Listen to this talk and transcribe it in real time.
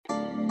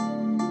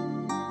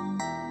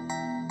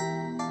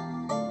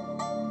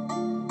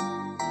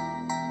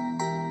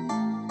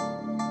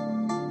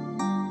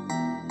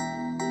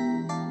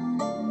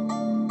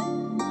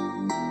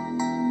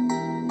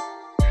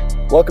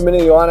Welcome into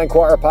the Illini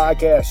Inquirer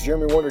podcast.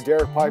 Jeremy Warner,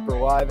 Derek Piper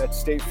live at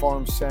State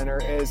Farm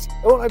Center as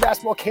Illinois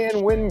basketball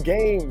can win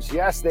games.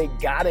 Yes, they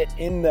got it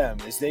in them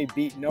as they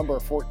beat number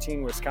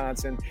 14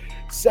 Wisconsin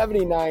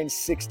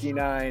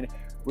 79-69,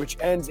 which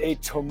ends a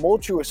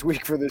tumultuous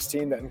week for this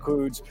team that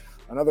includes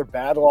another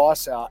bad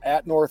loss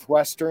at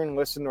Northwestern.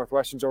 Listen,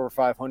 Northwestern's over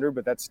 500,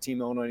 but that's a team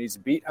Illinois needs to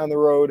beat on the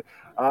road.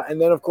 And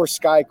then, of course,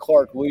 Sky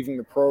Clark leaving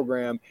the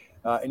program.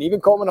 And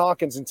even Coleman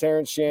Hawkins and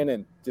Terrence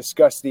Shannon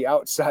discussed the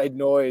outside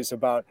noise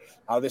about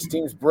how this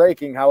team's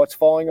breaking, how it's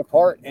falling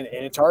apart. And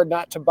it's hard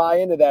not to buy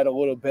into that a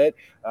little bit,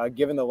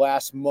 given the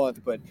last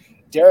month. But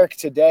Derek,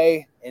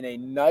 today, in a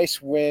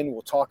nice win,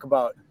 we'll talk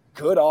about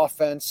good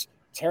offense.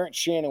 Terrence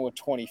Shannon with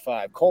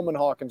 25, Coleman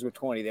Hawkins with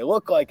 20. They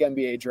look like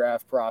NBA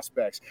draft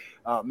prospects.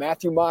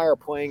 Matthew Meyer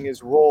playing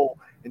his role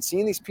and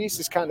seeing these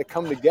pieces kind of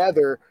come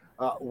together.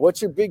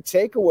 What's your big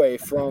takeaway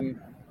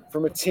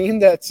from a team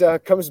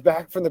that comes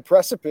back from the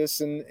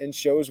precipice and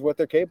shows what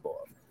they're capable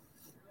of?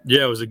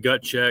 Yeah, it was a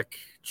gut check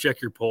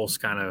your pulse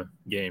kind of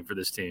game for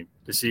this team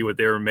to see what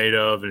they were made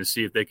of and to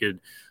see if they could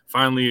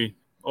finally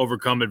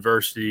overcome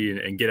adversity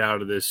and get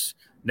out of this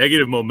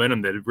negative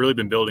momentum that had really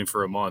been building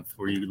for a month,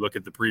 where you look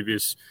at the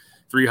previous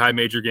 3 high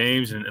major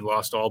games and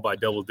lost all by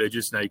double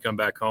digits. Now you come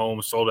back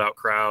home, sold-out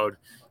crowd,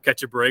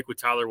 catch a break with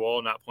Tyler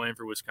Wall not playing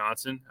for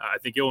Wisconsin. I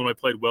think Illinois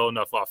played well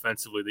enough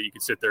offensively that you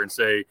could sit there and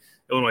say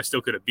Illinois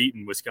still could have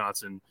beaten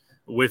Wisconsin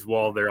with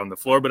Wall there on the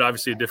floor, but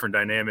obviously a different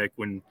dynamic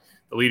when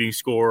the leading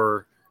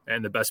scorer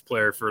and the best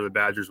player for the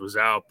Badgers was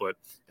out. But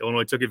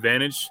Illinois took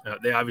advantage.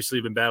 They obviously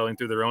have been battling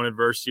through their own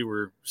adversity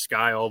where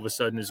Sky all of a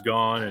sudden is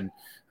gone, and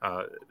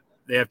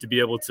they have to be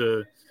able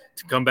to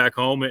come back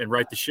home and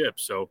right the ship.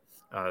 So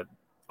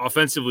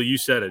offensively, you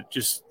said it,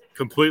 just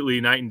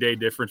completely night and day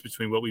difference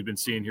between what we've been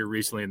seeing here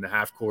recently in the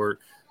half court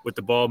with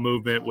the ball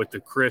movement, with the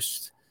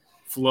crisp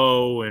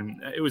flow.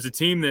 And it was a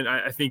team that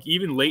I think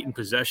even late in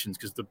possessions,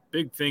 because the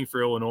big thing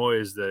for Illinois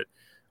is that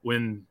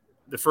when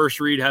the first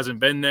read hasn't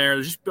been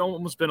there's just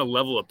almost been a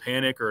level of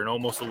panic or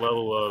almost a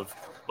level of,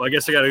 well, I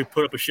guess I got to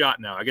put up a shot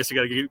now. I guess I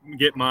got to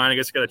get mine. I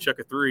guess I got to chuck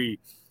a three.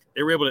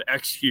 They were able to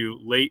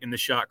execute late in the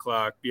shot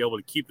clock, be able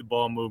to keep the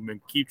ball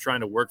movement, keep trying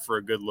to work for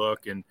a good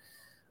look. And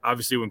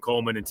obviously when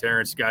Coleman and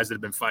Terrence, guys that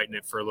have been fighting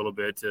it for a little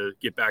bit to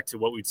get back to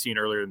what we'd seen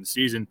earlier in the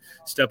season,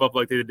 step up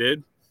like they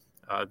did,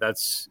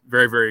 that's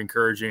very, very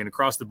encouraging. And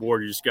across the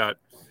board, you just got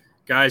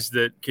guys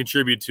that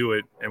contribute to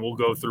it, and we'll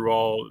go through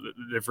all the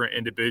different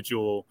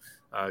individual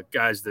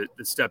guys that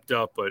stepped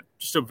up, but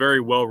just a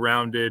very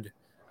well-rounded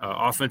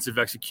offensive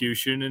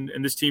execution.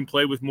 And this team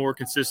played with more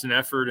consistent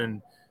effort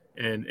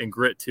and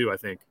grit too, I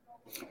think.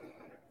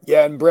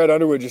 Yeah, and Brad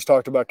Underwood just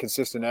talked about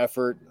consistent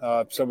effort,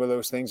 some of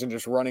those things, and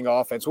just running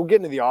offense. We'll get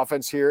into the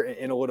offense here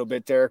in a little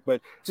bit, Derek,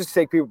 but just to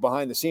take people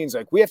behind the scenes,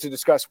 like we have to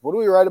discuss, what do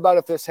we write about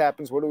if this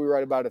happens? What do we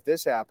write about if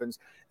this happens?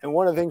 And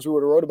one of the things we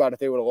would have wrote about if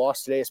they would have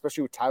lost today,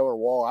 especially with Tyler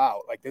Wall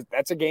out, like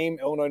that's a game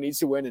Illinois needs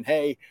to win. And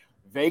hey,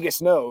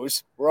 Vegas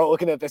knows. We're all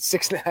looking at that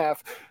 6.5,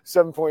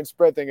 7-point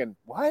spread thinking,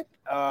 what?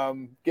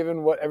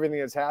 Given everything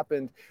that's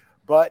happened.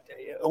 But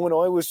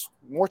Illinois was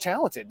more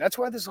talented. That's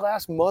why this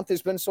last month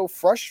has been so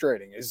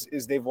frustrating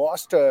is they've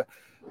lost to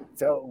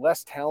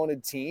less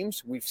talented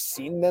teams. We've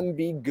seen them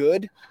be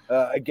good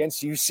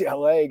against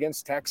UCLA,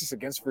 against Texas,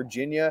 against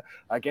Virginia,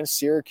 against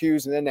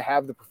Syracuse, and then to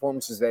have the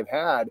performances they've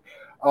had.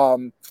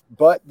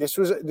 But this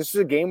was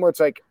a game where it's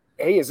like,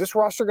 hey, is this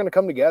roster going to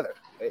come together?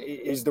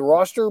 Is the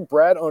roster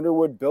Brad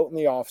Underwood built in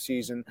the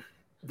offseason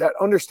that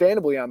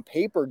understandably on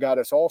paper got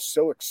us all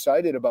so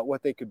excited about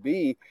what they could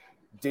be?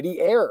 Did he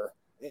err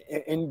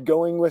in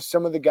going with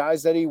some of the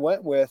guys that he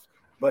went with?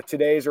 But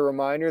today is a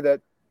reminder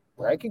that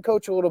Brad can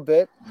coach a little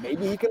bit.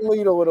 Maybe he can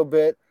lead a little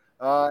bit.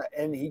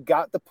 And he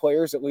got the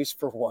players, at least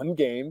for one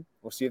game,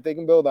 we'll see if they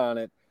can build on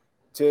it,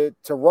 to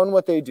run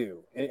what they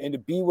do and to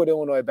be what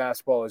Illinois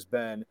basketball has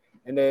been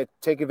and to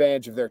take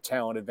advantage of their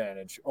talent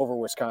advantage over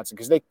Wisconsin,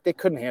 because they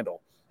couldn't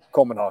handle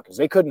Coleman Hawkins.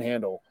 They couldn't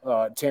handle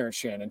Terrence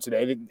Shannon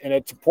today. And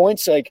at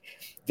points like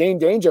Dane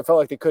Danger, I felt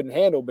like they couldn't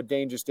handle, but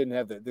Dane just didn't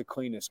have the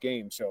cleanest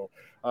game. So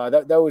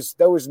that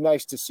was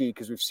nice to see,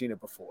 because we've seen it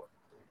before.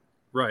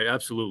 Right,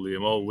 absolutely.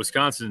 And well,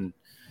 Wisconsin,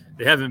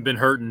 they haven't been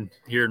hurting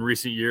here in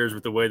recent years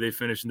with the way they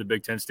finished in the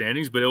Big Ten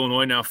standings, but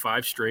Illinois now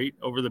 5 straight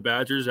over the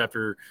Badgers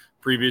after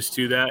previous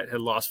to that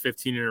had lost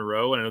 15 in a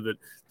row. And I know that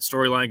the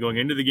storyline going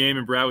into the game,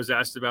 and Brad was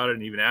asked about it,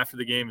 and even after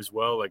the game as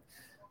well, like,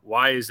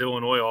 why is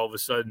Illinois all of a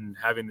sudden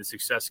having the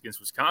success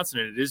against Wisconsin?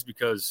 And it is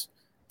because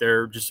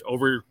they're just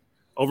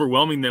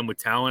overwhelming them with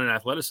talent and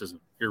athleticism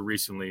here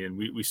recently. And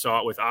we saw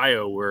it with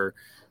Io, where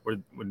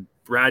when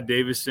Brad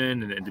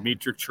Davison and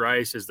Demetric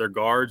Trice as their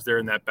guards, they're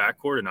in that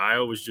backcourt, and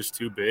Io was just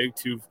too big,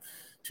 too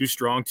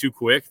strong, too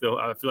quick. Though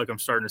I feel like I'm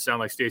starting to sound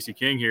like Stacey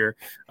King here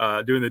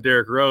doing the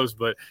Derrick Rose,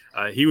 but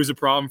he was a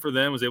problem for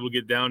them, was able to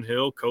get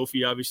downhill.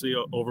 Kofi obviously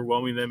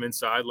overwhelming them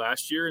inside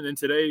last year. And then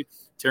today,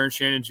 Terrence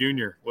Shannon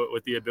Jr.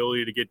 with the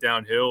ability to get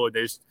downhill.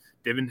 They just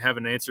didn't have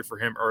an answer for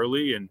him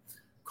early. And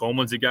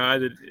Coleman's a guy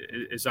that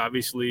is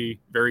obviously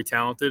very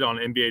talented on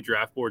NBA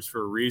draft boards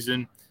for a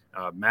reason.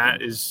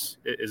 Matt is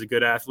a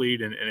good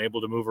athlete and able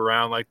to move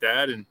around like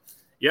that. And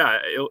yeah,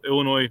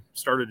 Illinois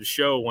started to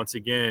show once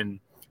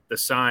again the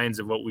signs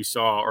of what we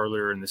saw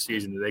earlier in the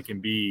season, that they can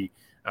be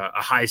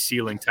a high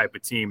ceiling type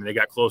of team. And they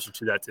got closer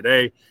to that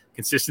today.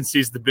 Consistency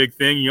is the big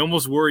thing. You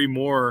almost worry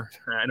more.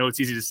 I know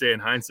it's easy to say in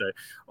hindsight,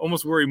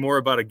 almost worry more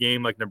about a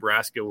game like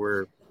Nebraska,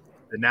 where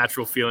the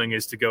natural feeling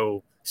is to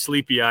go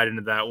sleepy eyed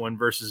into that one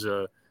versus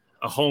a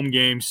home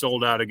game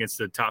sold out against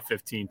the top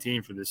 15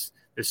 team for this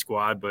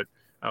squad. But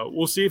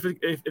we'll see if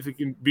it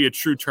can be a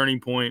true turning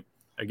point.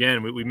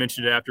 Again, we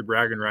mentioned it after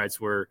bragging rights,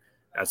 where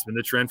that's been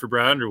the trend for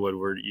Brad Underwood,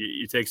 where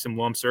you take some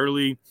lumps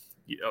early,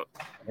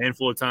 a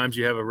handful of times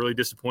you have a really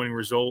disappointing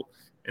result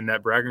in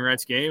that bragging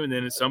rights game, and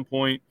then at some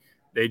point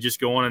they just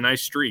go on a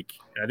nice streak.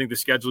 And I think the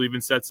schedule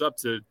even sets up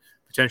to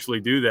potentially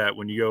do that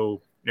when you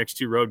go next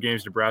 2 road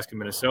games, Nebraska,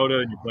 Minnesota,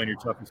 and you're playing your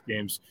toughest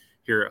games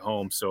here at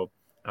home. So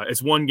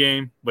it's one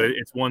game, but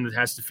it's one that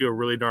has to feel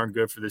really darn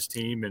good for this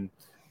team. And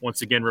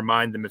once again,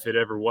 remind them if it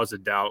ever was a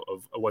doubt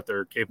of what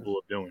they're capable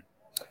of doing.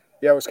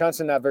 Yeah,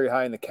 Wisconsin not very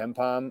high in the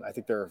KenPom. I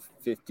think they're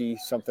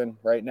 50-something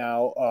right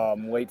now,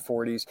 late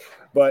 40s.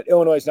 But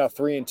Illinois is now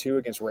 3-2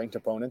 against ranked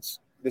opponents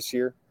this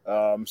year.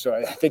 So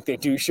I think they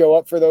do show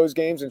up for those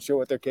games and show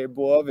what they're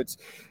capable of. It's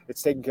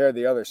taking care of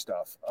the other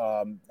stuff,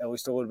 at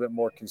least a little bit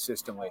more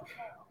consistently.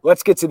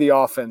 Let's get to the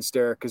offense,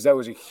 Derek, because that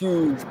was a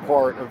huge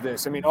part of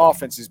this. I mean,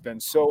 offense has been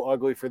so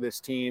ugly for this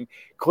team.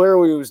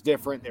 Clearly it was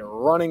different. They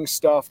were running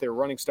stuff. They were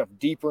running stuff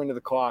deeper into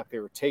the clock. They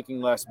were taking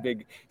less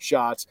big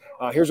shots.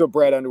 Here's what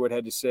Brad Underwood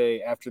had to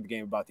say after the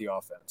game about the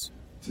offense.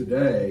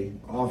 Today,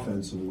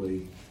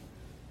 offensively,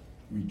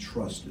 we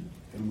trusted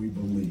and we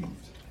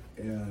believed.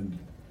 And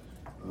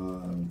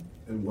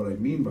what I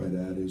mean by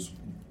that is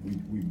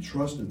we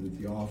trusted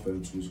that the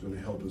offense was going to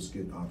help us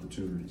get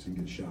opportunities and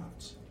get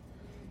shots.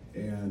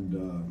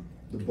 And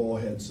the ball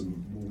had some,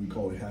 what we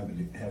call it,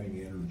 having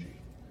energy.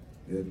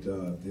 It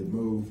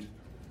moved,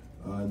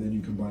 and then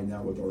you combine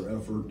that with our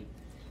effort,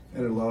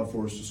 and it allowed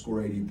for us to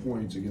score 80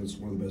 points against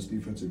one of the best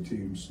defensive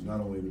teams,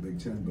 not only in the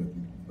Big Ten,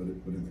 but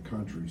in the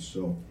country.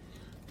 So,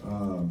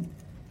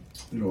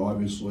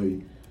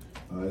 obviously,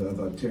 I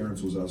thought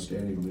Terrence was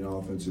outstanding on the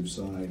offensive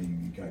side.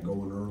 He got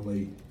going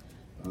early,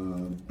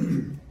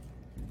 and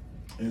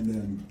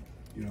then,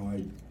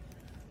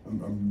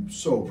 I'm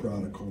so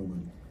proud of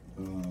Coleman.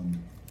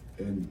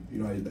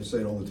 I say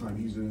it all the time,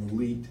 he's an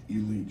elite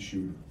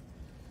shooter.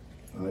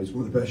 He's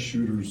one of the best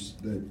shooters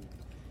that,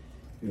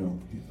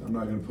 I'm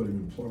not going to put him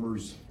in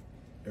Plummer's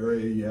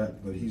area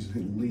yet, but he's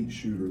an elite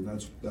shooter. And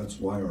that's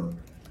why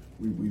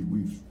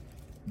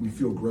we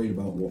feel great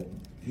about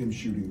him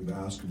shooting the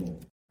basketball.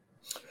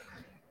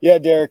 Yeah,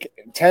 Derek,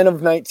 10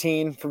 of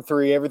 19 from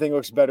 3. Everything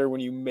looks better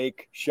when you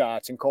make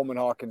shots. And Coleman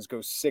Hawkins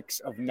goes 6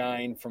 of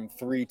 9 from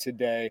 3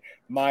 today.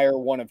 Meyer,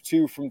 1 of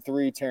 2 from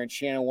 3. Terrence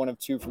Shannon, 1 of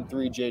 2 from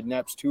 3. Jaden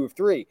Epps, 2 of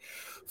 3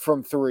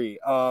 from 3.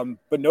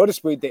 But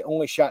noticeably, they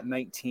only shot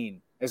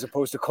 19 as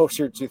opposed to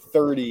closer to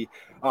 30.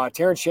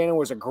 Terrence Shannon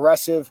was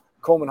aggressive.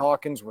 Coleman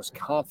Hawkins was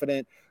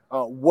confident.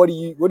 What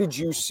did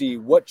you see?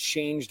 What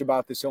changed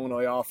about this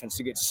Illinois offense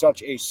to get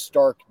such a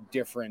stark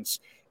difference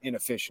in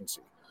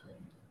efficiency?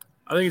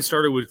 I think it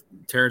started with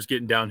Terrence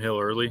getting downhill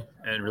early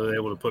and really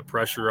able to put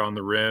pressure on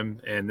the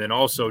rim, and then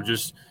also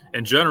just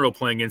in general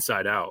playing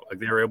inside out. Like,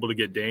 they were able to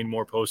get Dane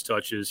more post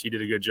touches. He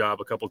did a good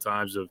job a couple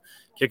times of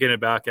kicking it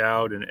back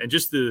out, and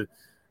just the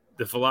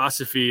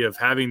philosophy of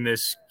having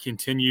this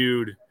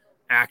continued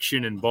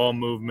action and ball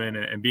movement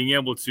and being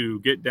able to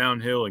get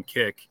downhill and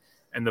kick,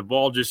 and the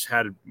ball just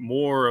had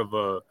more of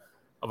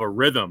a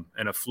rhythm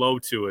and a flow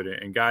to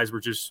it, and guys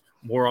were just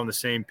more on the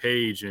same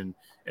page and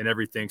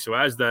everything. So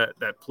as that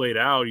played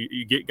out,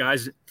 you get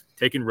guys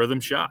taking rhythm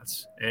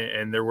shots,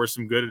 and there were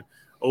some good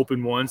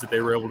open ones that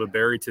they were able to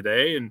bury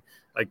today. And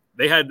like,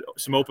 they had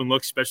some open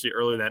looks, especially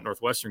early in that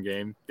Northwestern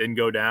game, didn't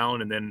go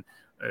down. And then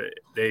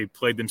they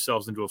played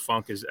themselves into a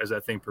funk as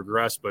that thing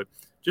progressed. But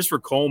just for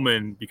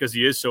Coleman, because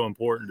he is so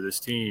important to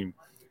this team,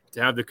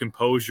 to have the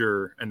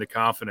composure and the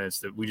confidence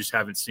that we just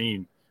haven't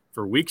seen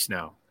for weeks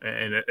now.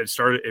 And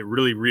it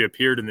really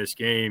reappeared in this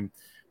game,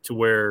 to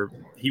where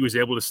he was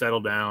able to settle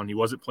down. He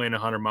wasn't playing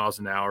 100 miles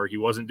an hour. He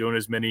wasn't doing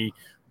as many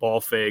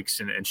ball fakes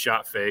and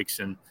shot fakes.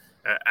 And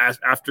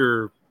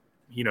after,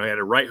 he had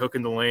a right hook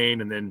in the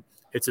lane and then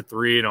hits a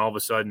 3, and all of a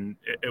sudden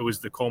it was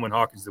the Coleman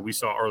Hawkins that we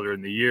saw earlier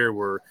in the year,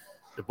 where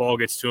the ball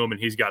gets to him and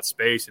he's got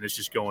space and it's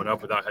just going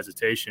up without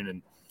hesitation.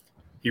 And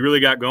he really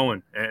got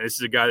going. And this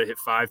is a guy that hit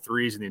 5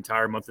 threes in the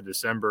entire month of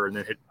December, and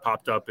then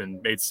popped up and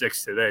made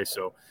 6 today.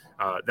 So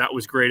that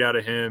was great out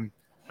of him.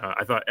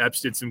 I thought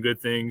Epps did some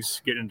good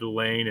things getting into the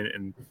lane,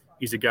 and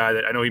he's a guy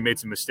that, I know he made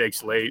some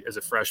mistakes late as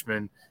a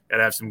freshman. Got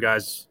to have some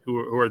guys who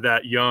are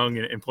that young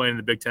and playing in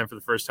the Big Ten for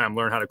the first time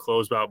learn how to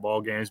close out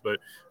ball games. But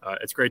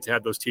it's great to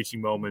have those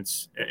teaching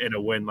moments in a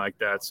win like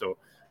that. So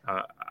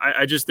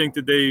I just think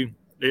that they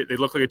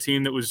look like a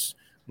team that was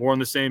more on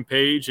the same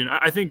page. And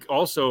I think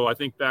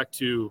back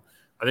to,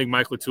 I think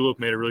Mike LaTulip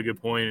made a really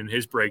good point in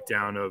his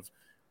breakdown of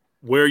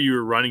where you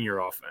were running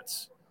your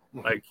offense.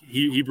 Like,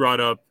 he brought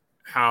up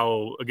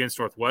how against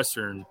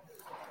Northwestern,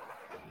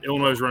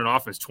 Illinois was running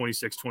offense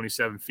 26,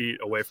 27 feet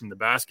away from the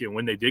basket. And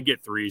when they did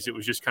get threes, it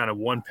was just kind of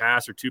one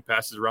pass or two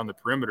passes around the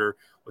perimeter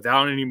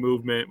without any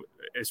movement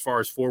as far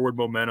as forward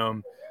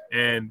momentum.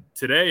 And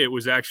today it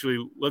was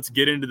actually, let's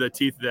get into the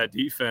teeth of that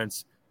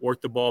defense,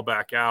 work the ball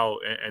back out,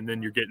 and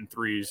then you're getting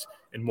threes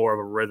in more of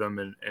a rhythm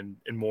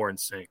and more in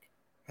sync.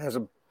 There's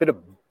a bit of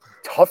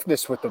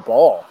toughness with the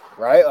ball,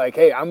 right? Like,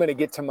 hey, I'm going to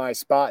get to my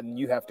spot and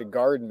you have to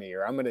guard me,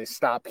 or I'm going to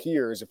stop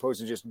here as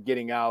opposed to just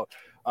getting out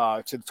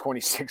to the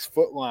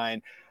 26-foot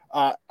line.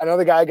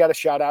 Another guy I got a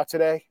shout out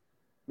today,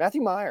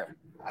 Matthew Mayer.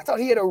 I thought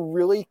he had a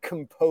really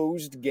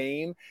composed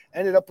game,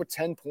 ended up with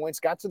 10 points,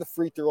 got to the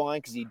free throw line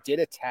because he did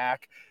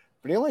attack,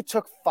 but he only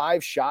took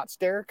 5 shots,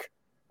 Derek.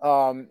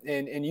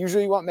 And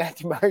usually you want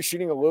Matthew Mayer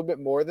shooting a little bit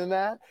more than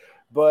that.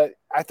 But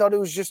I thought it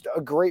was just a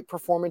great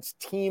performance,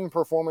 team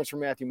performance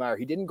from Matthew Mayer.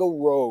 He didn't go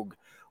rogue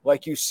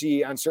like you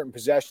see on certain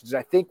possessions.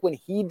 I think when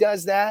he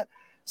does that,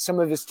 some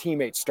of his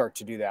teammates start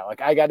to do that.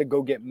 Like, I got to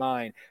go get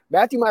mine.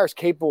 Matthew Mayer's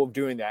capable of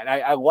doing that.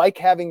 I like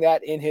having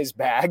that in his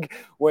bag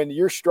when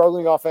you're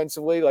struggling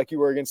offensively like you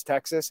were against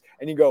Texas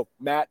and you go,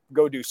 Matt,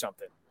 go do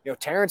something. You know,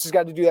 Terrence has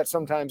got to do that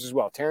sometimes as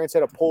well. Terrence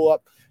had a pull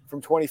up from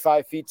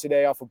 25 feet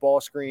today off a ball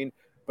screen,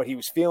 but he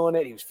was feeling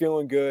it. He was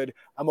feeling good.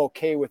 I'm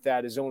okay with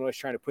that as Illinois is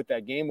trying to put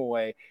that game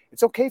away.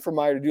 It's okay for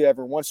Mayer to do that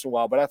every once in a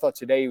while, but I thought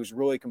today he was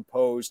really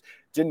composed,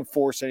 didn't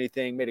force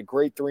anything, made a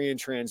great 3 in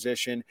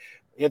transition.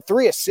 He had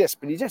 3 assists,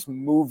 but he just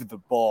moved the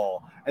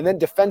ball. And then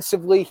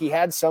defensively, he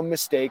had some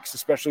mistakes,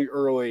 especially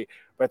early,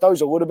 but I thought he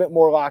was a little bit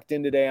more locked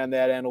in today on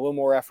that end, a little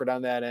more effort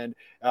on that end,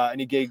 and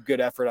he gave good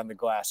effort on the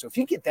glass. So if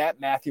you get that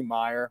Matthew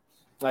Mayer,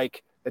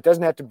 like, it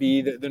doesn't have to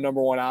be the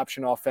number one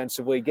option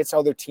offensively. Gets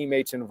other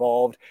teammates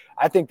involved.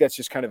 I think that's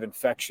just kind of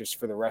infectious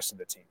for the rest of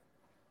the team.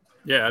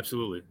 Yeah,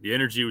 absolutely. The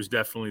energy was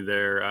definitely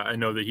there. I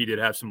know that he did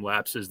have some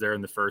lapses there in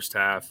the first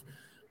half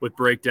with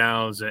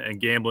breakdowns and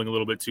gambling a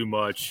little bit too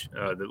much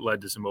that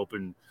led to some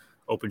open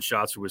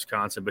shots for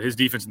Wisconsin. But his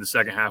defense in the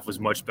second half was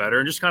much better,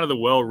 and just kind of the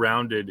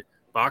well-rounded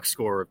box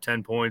score of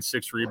 10 points,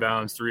 6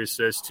 rebounds, 3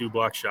 assists, 2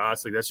 block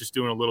shots. Like, that's just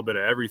doing a little bit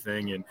of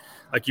everything. And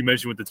like you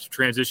mentioned with the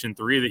transition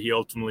 3 that he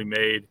ultimately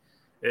made,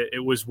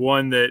 it was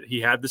one that he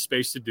had the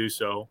space to do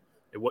so.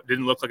 It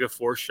didn't look like a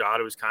forced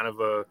shot. It was kind of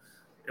a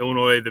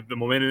Illinois.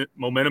 The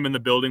momentum in the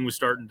building was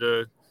starting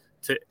to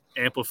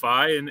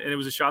amplify, and it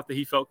was a shot that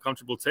he felt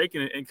comfortable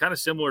taking. And kind of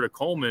similar to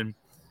Coleman,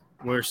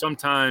 where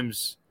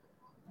sometimes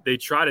they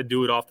try to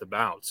do it off the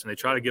bounce and they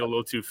try to get a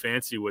little too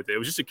fancy with it. It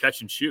was just a catch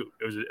and shoot.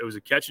 It was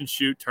a catch and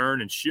shoot, turn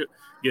and shoot,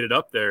 get it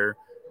up there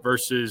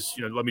versus,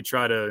 let me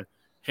try to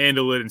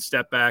handle it and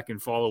step back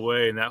and fall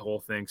away and that whole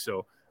thing.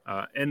 So.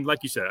 And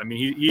like you said, I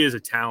mean, he is a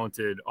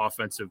talented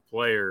offensive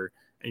player,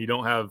 and you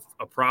don't have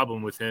a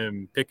problem with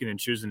him picking and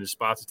choosing his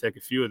spots to take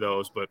a few of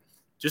those. But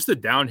just the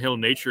downhill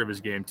nature of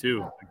his game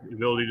too, the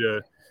ability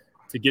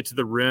to get to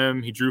the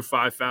rim. He drew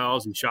 5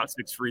 fouls. He shot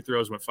 6 free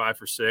throws, went 5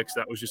 for 6.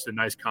 That was just a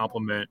nice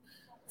compliment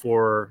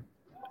for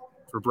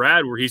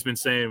Brad, where he's been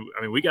saying,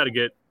 I mean, we got to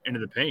get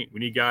into the paint. We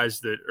need guys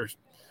that are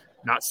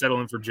not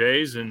settling for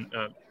Jays, and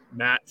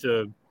Matt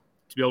to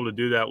be able to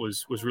do that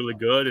was really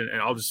good.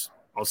 And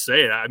I'll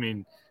say it. I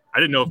mean, I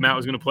didn't know if Matt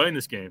was going to play in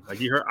this game. Like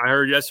I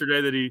heard yesterday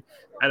that he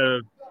had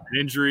an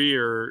injury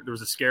or there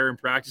was a scare in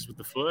practice with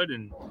the foot,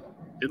 and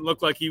it didn't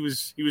look like he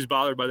was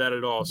bothered by that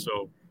at all.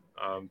 So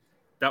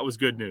that was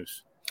good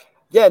news.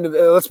 Yeah, and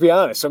let's be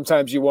honest.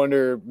 Sometimes you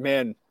wonder,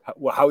 man,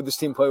 how would this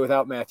team play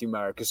without Matthew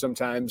Mayer? Because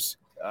sometimes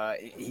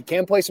he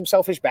can play some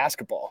selfish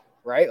basketball,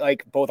 right?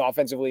 Like both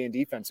offensively and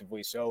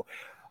defensively. So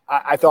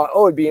I thought,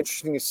 it'd be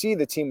interesting to see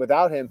the team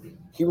without him.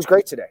 He was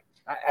great today.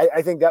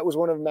 I think that was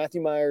one of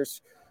Matthew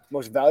Mayer's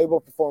most valuable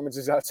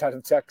performances outside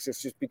of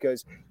Texas, just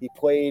because he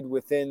played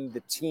within the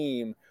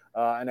team.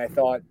 And I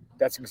thought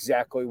that's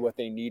exactly what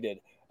they needed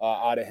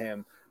out of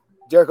him.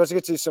 Derek, let's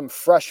get to some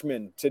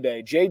freshmen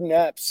today. Jayden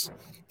Epps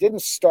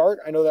didn't start.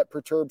 I know that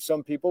perturbed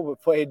some people,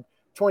 but played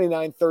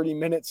 29, 30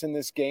 minutes in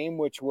this game,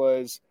 which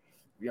was,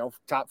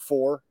 top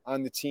 4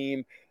 on the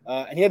team.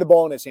 And he had the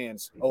ball in his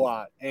hands a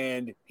lot.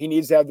 And he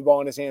needs to have the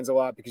ball in his hands a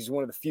lot because he's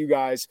one of the few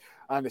guys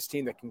on this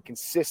team that can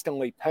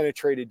consistently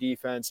penetrate a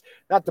defense.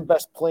 Not the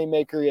best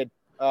playmaker. He had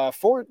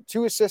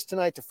 2 assists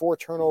tonight to 4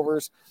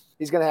 turnovers.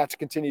 He's going to have to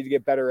continue to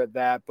get better at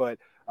that. But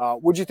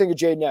what'd you think of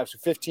Jayden Epps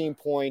with 15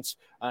 points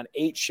on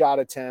 8 shot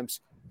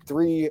attempts,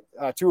 2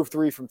 of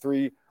 3 from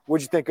 3?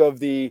 What'd you think of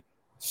the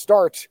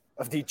start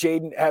of the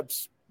Jayden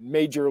Epps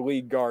major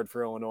league guard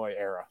for Illinois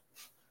era?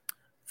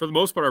 For the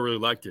most part, I really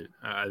liked it.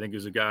 I think he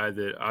was a guy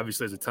that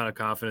obviously has a ton of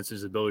confidence in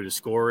his ability to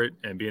score it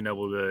and being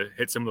able to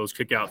hit some of those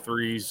kick-out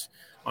threes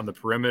on the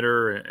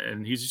perimeter.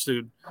 And he's just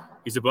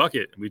he's a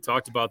bucket. We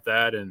talked about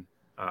that, and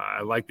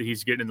I like that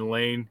he's getting in the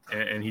lane,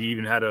 and he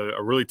even had a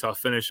really tough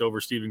finish over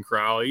Stephen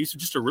Crowley. He's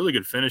just a really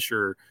good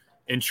finisher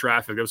in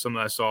traffic. That was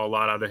something I saw a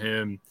lot out of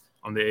him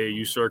on the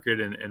AAU circuit,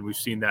 and we've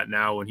seen that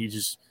now when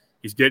he's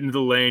getting to the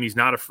lane. He's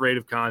not afraid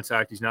of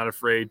contact. He's not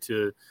afraid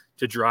to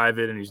drive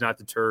it, and he's not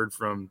deterred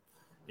from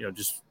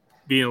just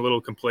being a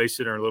little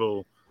complacent or a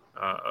little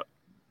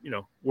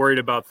worried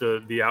about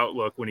the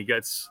outlook when he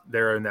gets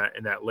there in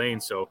that lane.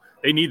 So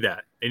they need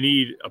that. They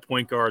need a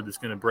point guard that's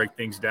going to break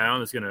things down,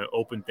 that's going to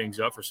open things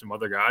up for some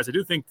other guys. I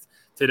do think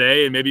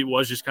today, and maybe it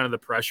was just kind of the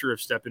pressure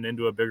of stepping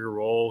into a bigger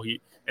role.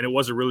 And it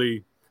was a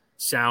really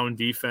sound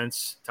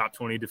defense, top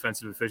 20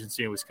 defensive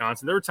efficiency in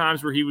Wisconsin. There were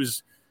times where he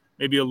was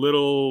maybe a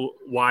little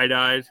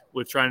wide-eyed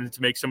with trying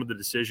to make some of the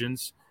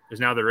decisions, because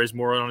now there is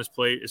more on his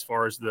plate as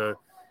far as the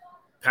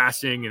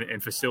passing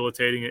and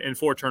facilitating, and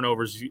 4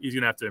 turnovers. He's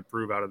going to have to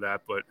improve out of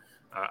that. But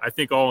I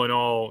think all in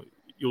all,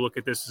 you look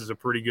at this as a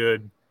pretty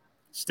good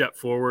step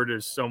forward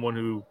as someone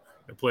who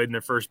played in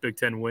their first Big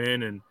Ten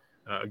win and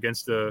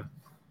against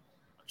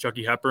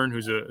Chucky Hepburn,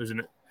 who's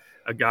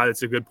a guy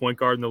that's a good point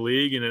guard in the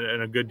league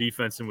and a good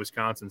defense in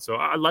Wisconsin. So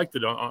I liked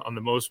it on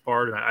the most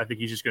part, and I think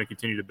he's just going to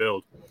continue to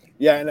build.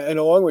 Yeah, and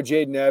along with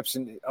Jaden Epps,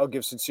 and I'll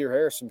give Sincere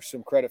Harris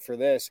some credit for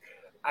this.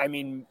 I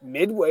mean,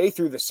 midway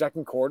through the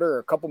second quarter, or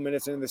a couple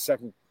minutes into the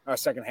second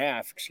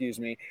half,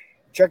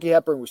 Chucky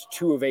Hepburn was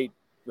 2 of 8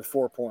 with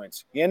 4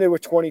 points. He ended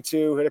with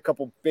 22, hit a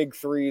couple big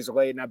threes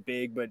late, not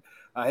big, but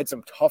hit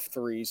some tough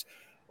threes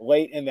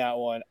late in that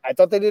one. I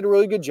thought they did a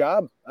really good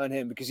job on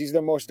him because he's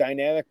their most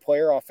dynamic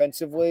player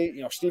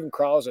offensively. Steven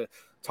Crowell's a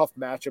tough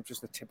matchup,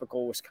 just a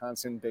typical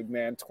Wisconsin big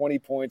man, 20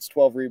 points,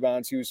 12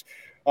 rebounds. He was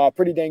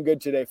pretty dang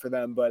good today for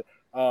them, but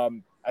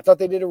I thought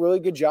they did a really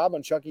good job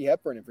on Chucky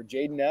Hepburn, and for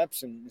Jaden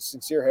Epps and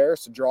Sincere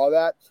Harris to draw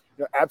that.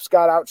 Epps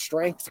got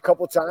out-strengthed a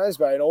couple of times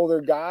by an older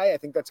guy. I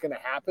think that's going to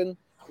happen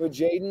with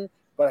Jaden,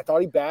 but I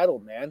thought he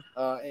battled, man.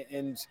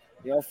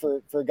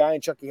 For a guy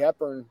in Chucky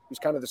Hepburn, who's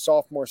kind of the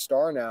sophomore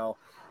star now,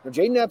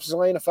 Jaden Epps is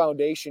laying a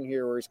foundation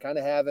here where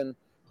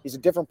he's a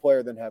different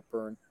player than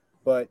Hepburn,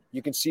 but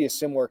you can see a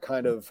similar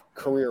kind of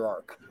career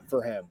arc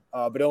for him.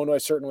 But Illinois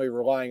is certainly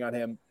relying on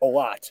him a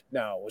lot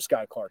now with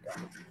Scott Clark out.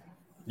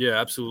 Yeah,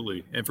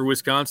 absolutely. And for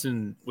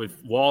Wisconsin,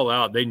 with Wall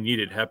out, they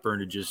needed Hepburn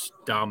to just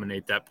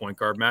dominate that point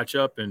guard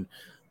matchup. And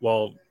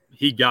while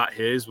he got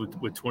his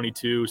with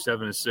 22,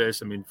 7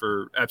 assists, I mean,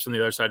 for Epps on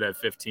the other side to have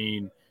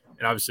 15,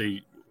 and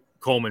obviously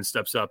Coleman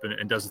steps up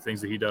and does the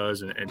things that he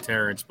does, and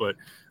Terrence. But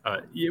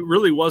it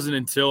really wasn't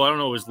until, I don't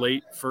know, it was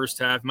late first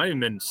half, might have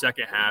been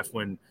second half,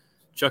 when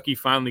Chucky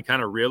finally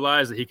kind of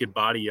realized that he could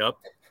body up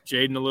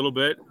Jaden a little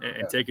bit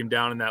and take him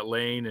down in that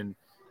lane. And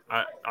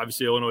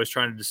obviously Illinois is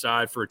trying to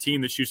decide, for a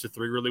team that shoots the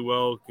 3 really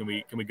well, can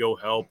we go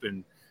help?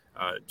 And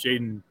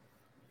Jaden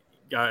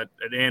got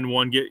an and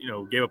one,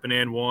 gave up an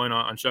and one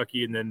on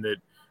Chucky, and then that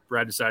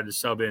Brad decided to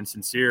sub in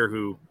Sincere,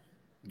 who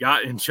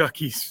got in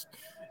Chucky's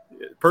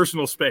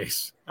personal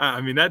space. I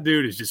mean, that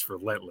dude is just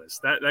relentless.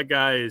 That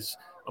guy is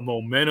a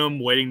momentum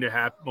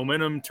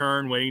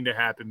turn waiting to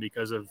happen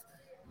because of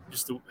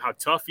just how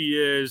tough he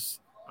is.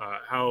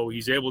 How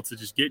he's able to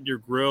just get in your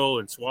grill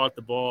and swat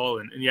the ball.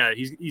 And yeah,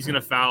 he's going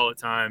to foul at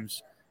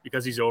times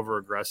because he's over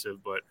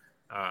aggressive. But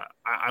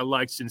I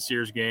liked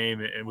Sincere's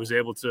game and was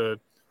able to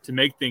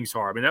make things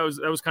hard. I mean,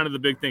 that was kind of the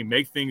big thing.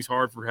 Make things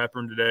hard for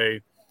Hepburn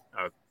today.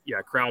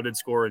 Crowell did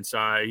score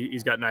inside.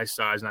 He's got nice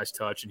size, nice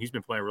touch, and he's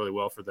been playing really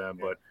well for them.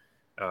 But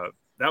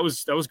that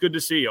was good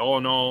to see. All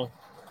in all,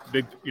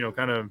 big,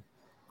 kind of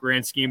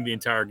grand scheme of the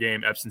entire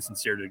game, Epps and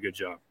Sincere did a good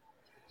job.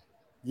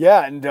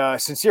 Yeah,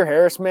 and Sincere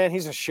Harris, man,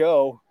 he's a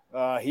show.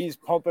 He's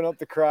pumping up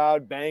the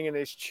crowd, banging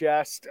his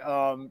chest.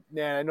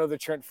 Man, I know the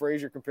Trent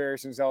Frazier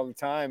comparisons all the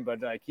time, but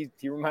he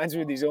reminds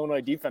me of these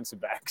Illinois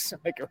defensive backs.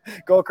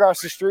 Go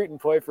across the street and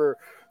play for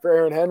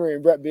Aaron Henry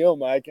and Brett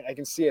Bielema. I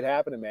can see it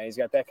happening, man. He's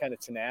got that kind of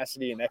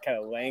tenacity and that kind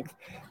of length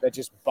that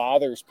just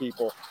bothers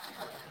people.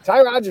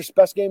 Ty Rodgers,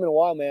 best game in a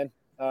while, man.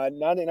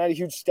 Not a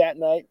huge stat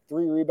night.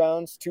 3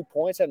 rebounds, 2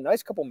 points. Had a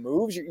nice couple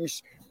moves. You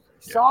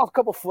saw a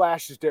couple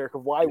flashes, Derek,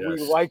 of why we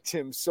liked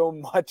him so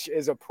much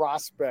as a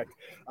prospect.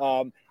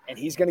 And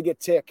he's going to get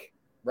tick,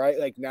 right?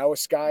 Like, now with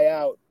Sky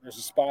out, there's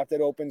a spot that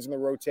opens in the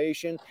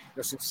rotation.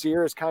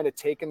 Sincere has kind of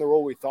taken the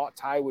role we thought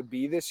Ty would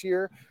be this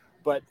year.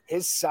 But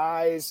his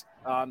size,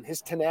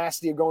 his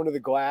tenacity of going to the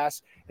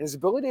glass, and his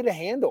ability to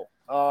handle.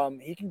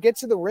 He can get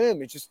to the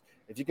rim. It's just,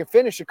 if you can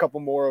finish a couple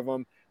more of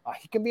them,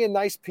 he can be a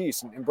nice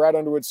piece. And Brad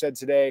Underwood said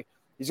today,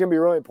 he's going to be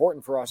really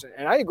important for us.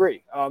 And I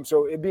agree.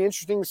 So it'd be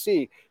interesting to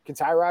see, can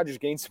Ty Rodgers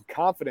gain some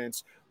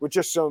confidence with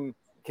just some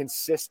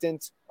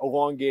consistent,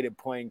 elongated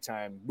playing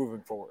time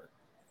moving forward?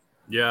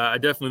 Yeah, I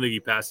definitely think he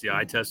passed the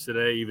eye test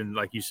today. Even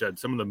like you said,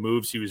 some of the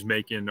moves he was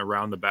making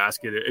around the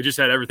basket, it just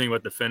had everything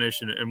but the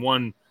finish. And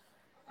one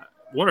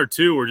or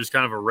two were just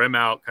kind of a rim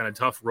out, kind of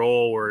tough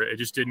roll where it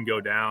just didn't go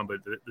down. But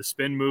the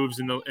spin moves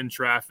in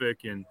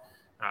traffic. And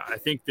I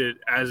think that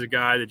as a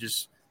guy that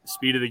just the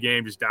speed of the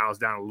game just dials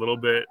down a little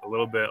bit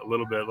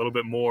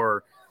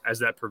more as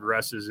that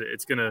progresses,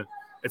 it's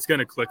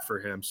gonna click for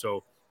him.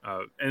 So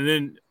and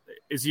then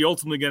is he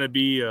ultimately going to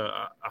be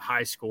a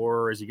high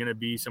scorer? Is he going to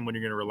be someone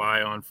you're going to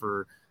rely on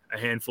for a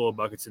handful of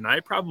buckets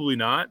tonight? Probably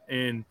not.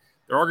 And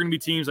there are going to be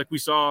teams like we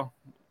saw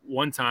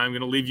one time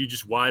going to leave you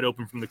just wide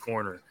open from the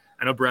corner.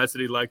 I know Brad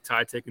said he liked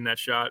Ty taking that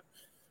shot.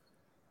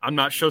 I'm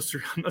not so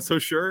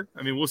sure.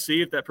 I mean, we'll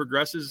see if that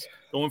progresses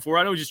going forward.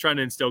 I know he's just trying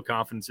to instill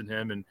confidence in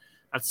him, and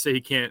not to say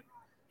he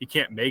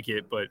can't make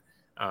it, but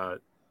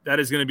that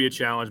is going to be a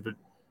challenge. But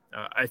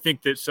I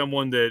think that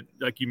someone that,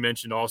 like you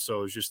mentioned,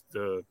 also is just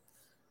the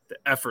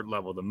effort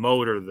level, the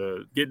motor,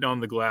 the getting on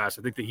the glass.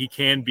 I think that he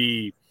can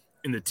be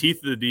in the teeth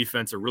of the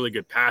defense a really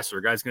good passer.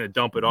 A guy's going to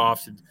dump it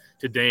off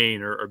to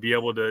Dane or be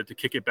able to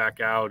kick it back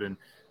out. And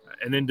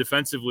then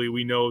defensively,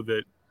 we know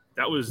that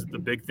was the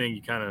big thing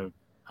you kind of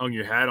hung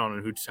your hat on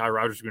and who Ty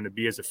Rodgers is going to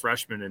be as a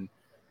freshman. And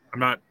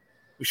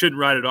we shouldn't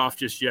write it off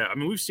just yet. I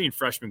mean, we've seen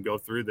freshmen go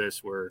through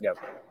this where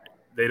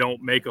they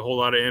don't make a whole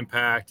lot of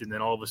impact, and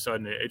then all of a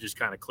sudden it just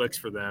kind of clicks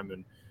for them.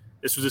 And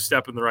this was a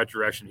step in the right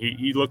direction.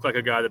 He looked like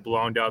a guy that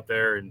belonged out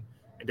there and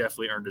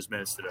definitely earned his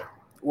minutes today.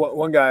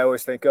 One guy I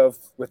always think of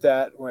with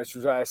that, when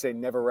I say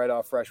never write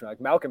off freshman, like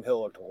Malcolm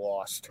Hill looked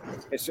lost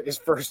his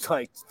first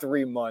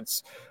 3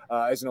 months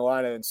as an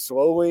Illini, and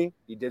slowly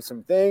he did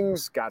some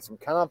things, got some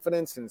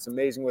confidence, and it's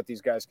amazing what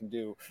these guys can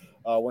do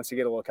once you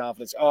get a little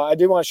confidence. I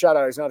do want to shout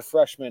out, he's not a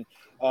freshman,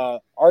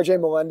 RJ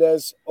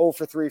Melendez, 0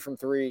 for 3 from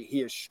 3. He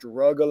is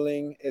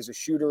struggling as a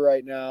shooter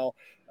right now.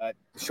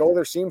 The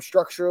shoulder seems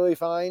structurally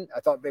fine.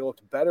 I thought they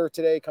looked better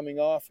today coming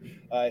off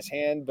his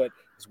hand, but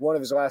it's one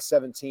of his last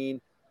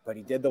 17. But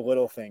he did the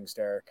little things,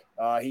 Derek.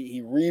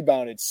 He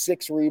rebounded,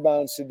 6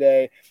 rebounds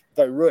today. I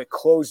thought he really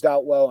closed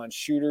out well on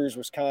shooters.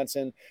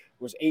 Wisconsin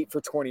was 8 for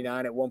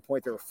 29. At one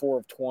point, they were 4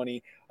 of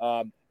 20.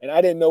 And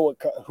I didn't know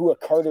who a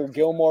Carter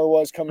Gilmore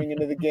was coming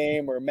into the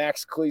game or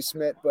Max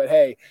Kleesmith. But,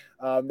 hey,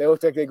 they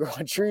looked like they grew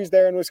on trees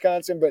there in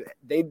Wisconsin, but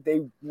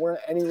they weren't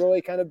any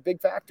really kind of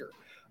big factor.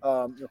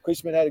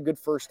 Kleesmith had a good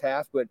first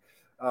half, but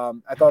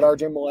I thought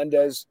RJ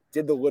Melendez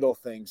did the little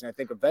things. And I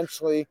think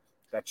eventually –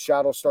 that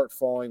shot will start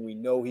falling. We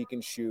know he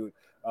can shoot.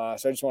 So I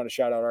just want to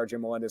shout out RJ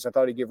Melendez. I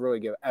thought he'd really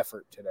give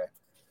effort today.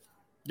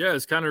 Yeah,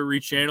 it's kind of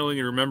rechanneling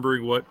and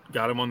remembering what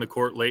got him on the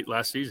court late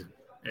last season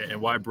and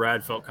why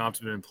Brad felt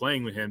confident in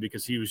playing with him,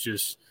 because he was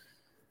just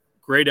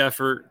great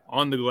effort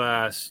on the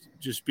glass,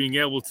 just being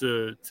able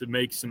to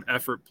make some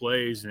effort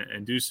plays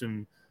and do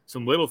some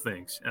little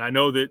things. And I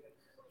know that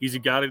he's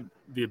got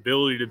the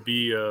ability to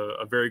be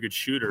a very good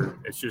shooter.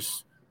 It's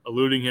just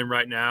eluding him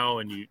right now,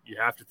 and you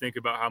have to think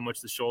about how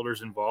much the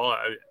shoulder's involved.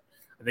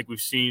 I think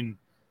we've seen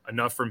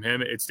enough from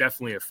him. It's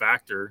definitely a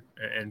factor.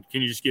 And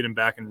can you just get him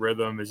back in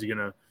rhythm? Is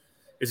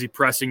he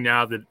pressing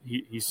now that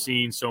he's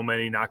seen so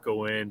many not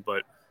go in?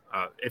 But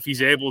if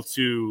he's able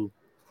to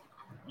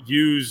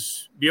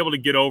be able to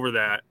get over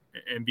that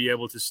and be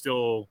able to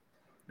still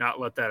not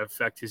let that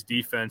affect his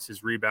defense,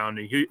 his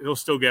rebounding, he'll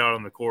still get out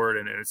on the court,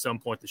 and at some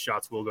point the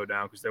shots will go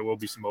down because there will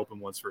be some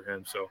open ones for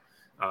him. So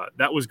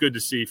that was good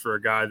to see for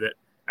a guy that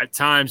at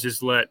times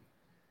has let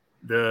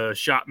the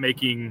shot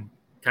making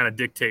kind of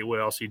dictate what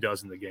else he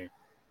does in the game.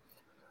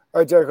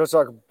 All right, Derek, let's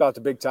talk about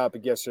the big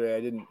topic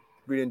yesterday.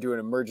 We didn't do an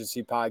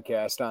emergency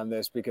podcast on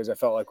this because I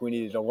felt like we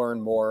needed to learn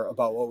more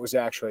about what was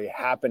actually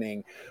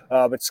happening.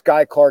 But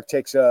Skyy Clark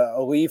takes a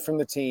leave from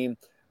the team.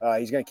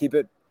 He's going to keep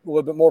it a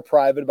little bit more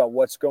private about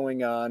what's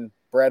going on.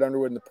 Brad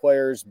Underwood and the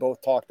players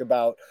both talked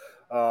about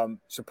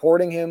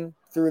supporting him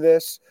through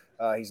this.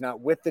 He's not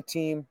with the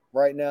team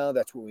right now.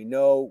 That's what we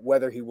know.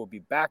 Whether he will be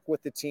back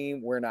with the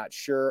team, we're not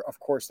sure. Of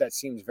course, that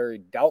seems very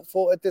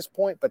doubtful at this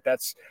point, but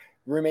that's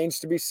remains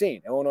to be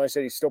seen. Illinois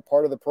said he's still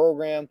part of the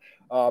program,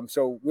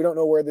 so we don't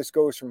know where this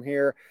goes from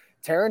here.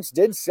 Terrence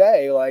did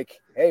say,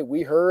 hey,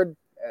 we heard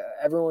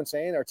everyone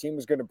saying our team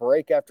was going to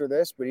break after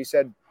this, but he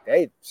said,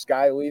 hey,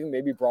 Skyy leaving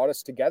maybe brought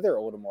us together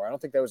a little more. I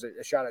don't think that was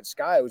a shot at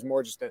Skyy. It was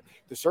more just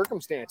the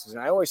circumstances.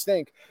 And I always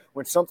think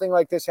when something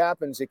like this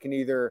happens, it can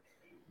either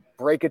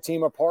break a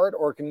team apart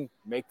or can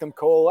make them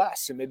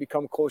coalesce and maybe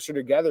come closer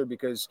together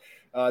because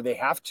they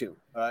have to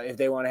if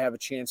they want to have a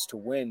chance to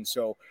win.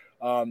 So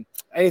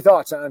any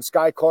thoughts on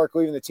Skyy Clark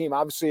leaving the team?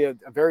 Obviously a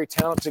very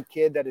talented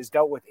kid that has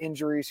dealt with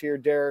injuries here,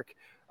 Derek,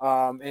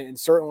 and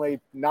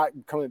certainly not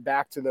coming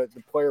back to the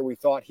player we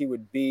thought he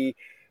would be.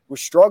 We're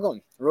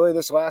struggling really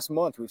this last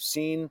month. We've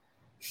seen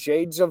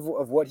shades of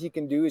what he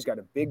can do. He's got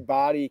a big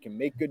body. He can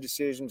make good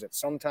decisions. At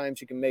sometimes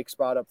he can make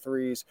spot up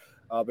threes,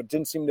 but it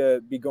didn't seem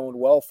to be going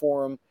well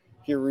for him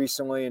here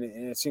recently, and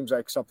it seems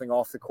like something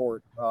off the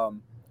court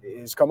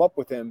has come up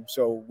with him.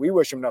 So we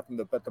wish him nothing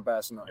but the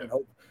best and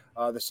hope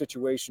the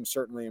situation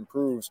certainly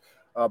improves.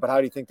 But how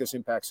do you think this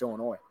impacts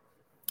Illinois?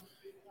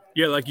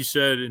 Yeah, like you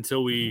said,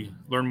 until we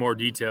learn more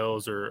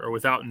details or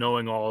without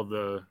knowing all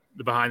the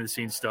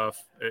behind-the-scenes stuff,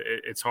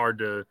 it's hard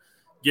to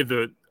give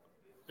the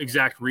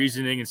exact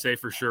reasoning and say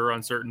for sure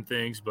on certain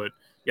things. But,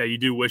 yeah, you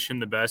do wish him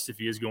the best if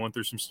he is going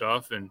through some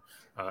stuff. And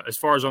as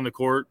far as on the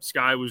court,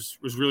 Skyy was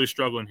really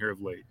struggling here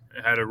of late.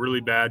 Had a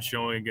really bad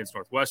showing against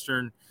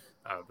Northwestern.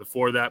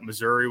 Before that,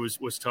 Missouri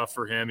was tough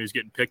for him. He was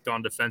getting picked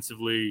on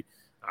defensively.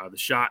 The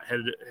shot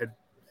had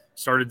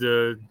started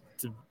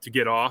to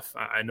get off.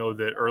 I know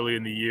that early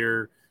in the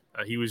year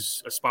he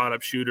was a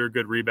spot-up shooter,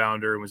 good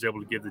rebounder, and was able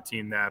to give the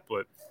team that.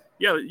 But,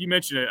 yeah, you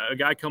mentioned a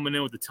guy coming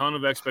in with a ton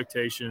of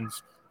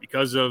expectations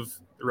because of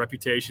the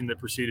reputation that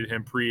preceded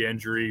him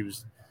pre-injury. He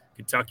was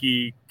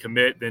Kentucky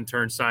commit, then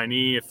turned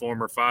signee, a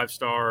former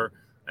 5-star,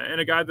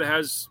 and a guy that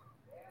has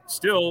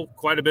still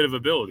quite a bit of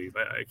ability.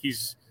 Like,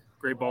 he's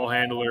a great ball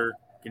handler,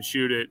 can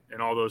shoot it,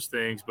 and all those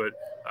things. But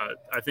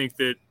I think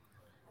that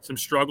some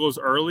struggles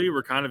early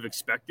were kind of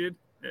expected,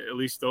 at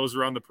least those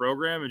around the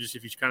program. And just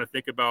if you kind of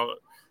think about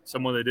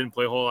someone that didn't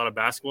play a whole lot of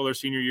basketball their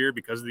senior year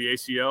because of the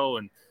ACL,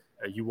 and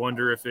you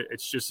wonder if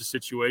it's just a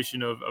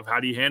situation of how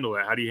do you handle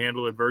that? How do you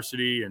handle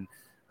adversity? And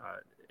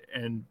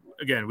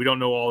again, we don't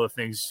know all the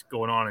things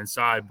going on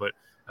inside, but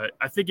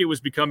I think it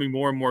was becoming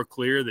more and more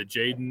clear that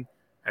Jaden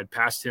had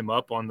passed him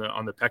up on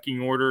the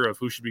pecking order of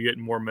who should be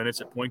getting more minutes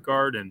at point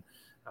guard. And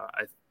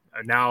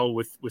now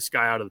with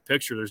Sky out of the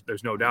picture,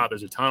 there's no doubt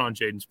there's a ton on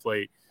Jaden's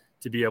plate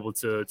to be able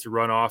to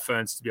run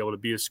offense, to be able to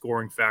be a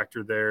scoring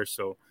factor there.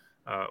 So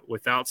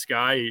without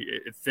Sky,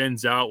 it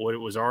thins out what it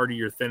was already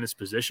your thinnest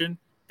position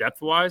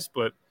depth-wise.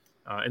 But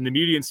in the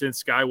immediate sense,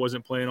 Sky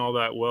wasn't playing all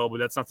that well, but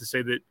that's not to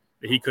say that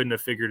he couldn't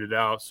have figured it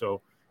out.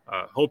 So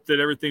hope that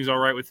everything's all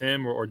right with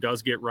him or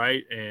does get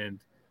right. And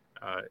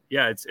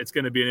it's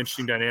going to be an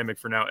interesting dynamic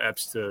for now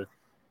Epps to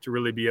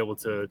really be able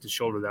to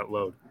shoulder that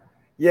load.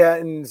 Yeah,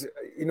 and,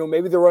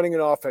 maybe they're running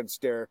an offense,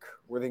 Derek,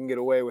 where they can get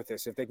away with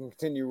this if they can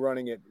continue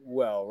running it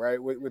well,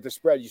 right? With the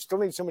spread, you still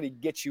need somebody to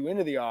get you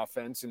into the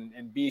offense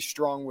and be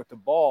strong with the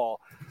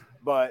ball.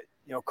 But,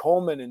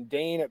 Coleman and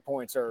Dane at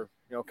points are,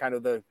 kind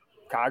of the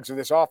cogs of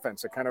this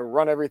offense that kind of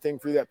run everything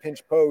through that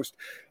pinch post.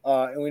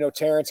 And we know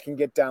Terrence can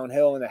get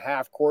downhill in the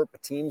half court,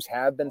 but teams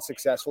have been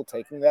successful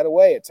taking that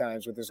away at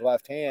times with his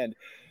left hand.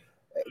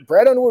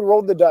 Brad Underwood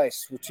rolled the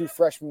dice with 2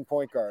 freshman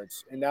point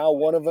guards, and now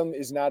one of them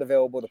is not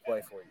available to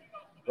play for you.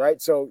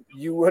 Right, so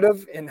you would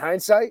have, in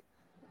hindsight,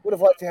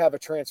 liked to have a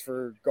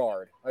transfer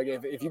guard. Like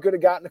if you could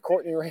have gotten a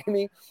Courtney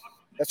Ramey,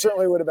 that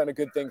certainly would have been a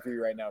good thing for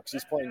you right now because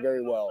he's playing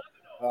very well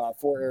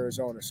for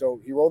Arizona. So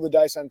he rolled the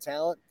dice on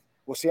talent.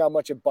 We'll see how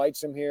much it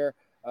bites him here.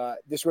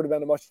 This would have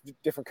been a much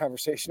different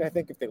conversation, I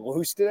think, if they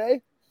lose today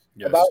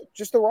about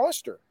just the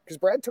roster because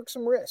Brad took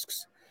some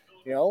risks.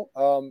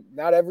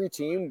 Not every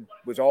team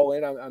was all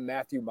in on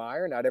Matthew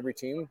Meyer. Not every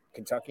team,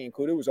 Kentucky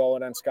included, was all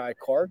in on Sky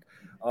Clark.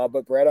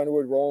 But Brad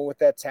Underwood rolling with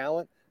that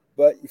talent.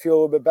 But you feel a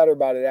little bit better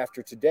about it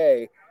after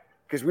today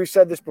because we've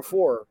said this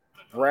before.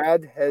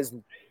 Brad has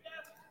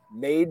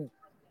made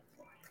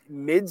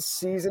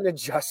mid-season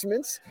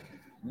adjustments.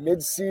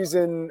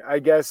 Mid-season, I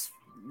guess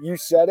you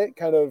said it,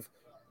 kind of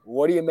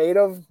what are you made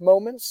of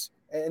moments.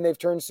 And they've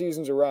turned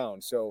seasons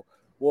around. So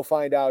we'll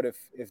find out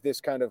if this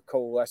kind of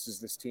coalesces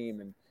this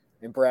team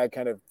and Brad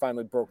kind of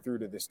finally broke through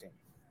to this team.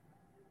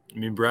 I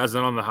mean, Brad's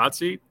not on the hot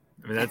seat.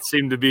 I mean, that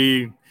seemed to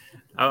be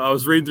 – I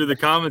was reading through the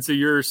comments of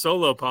your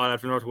solo pod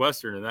after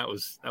Northwestern, and that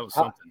was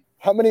something.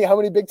 How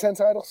many Big Ten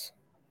titles?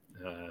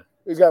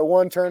 He's got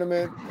one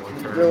tournament,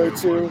 really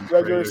 2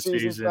 regular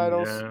season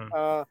titles.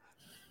 Yeah.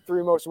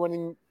 3 most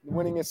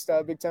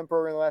winningest Big Ten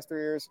program in the last 3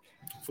 years.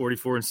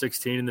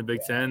 44-16 in the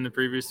Big Ten the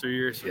previous 3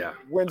 years. Yeah.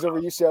 Wins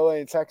over UCLA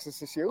and Texas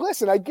this year.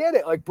 Listen, I get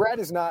it. Like Brad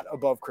is not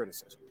above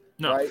criticism.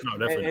 No, right? No,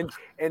 definitely.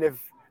 And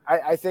if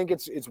I think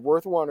it's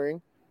worth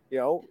wondering, in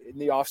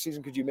the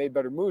offseason, could you made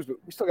better moves? But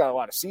we still got a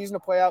lot of season to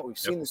play out. We've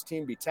seen this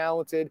team be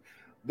talented.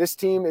 This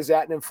team is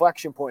at an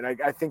inflection point.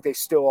 I think they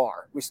still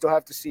are. We still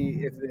have to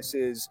see if this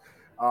is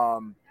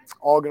all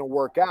going to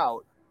work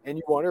out. And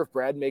you wonder if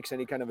Brad makes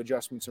any kind of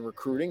adjustments in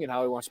recruiting and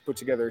how he wants to put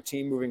together a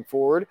team moving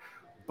forward.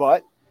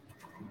 But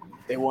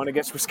they won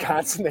against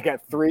Wisconsin. They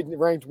got 3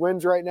 ranked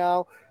wins right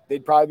now.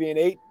 They'd probably be an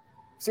 8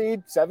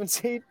 seed, 7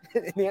 seed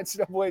in the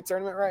NCAA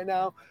tournament right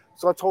now.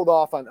 So let's hold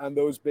off on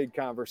those big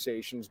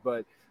conversations.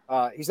 But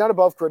he's not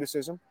above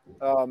criticism.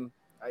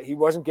 He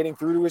wasn't getting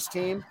through to his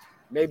team.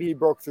 Maybe he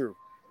broke through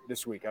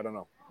this week. I don't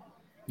know.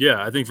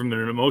 Yeah, I think from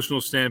an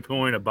emotional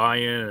standpoint, a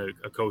buy-in,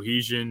 a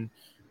cohesion,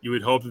 you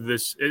would hope that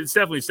it's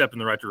definitely a step in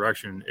the right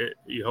direction.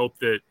 You hope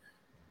that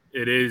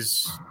it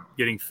is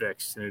getting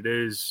fixed, and it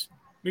is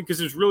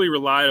because it's really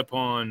relied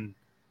upon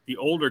the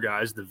older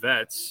guys, the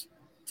vets,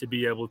 to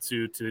be able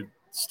to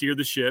steer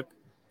the ship,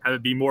 have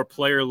it be more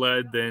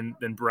player-led than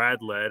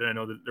Brad-led. I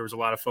know that there was a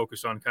lot of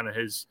focus on kind of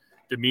his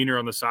demeanor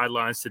on the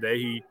sidelines today.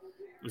 He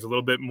was a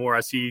little bit more,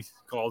 as he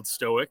called,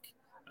 stoic.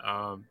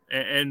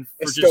 And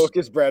for as stoic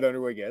as Brad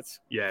Underwood gets.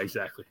 Yeah,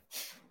 exactly.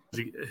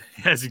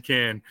 As he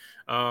can.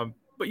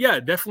 But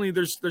yeah, definitely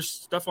there's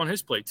stuff on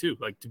his plate too.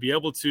 Like to be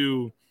able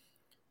to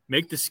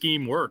make the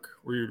scheme work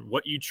where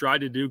what you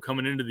tried to do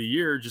coming into the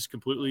year just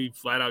completely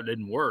flat out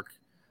didn't work.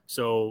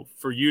 So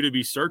for you to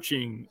be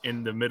searching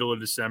in the middle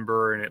of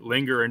December and it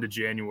linger into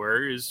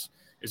January is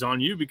on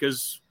you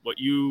because what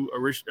you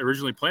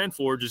originally planned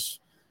for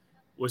just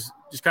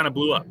kind of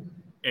blew up.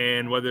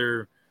 And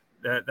whether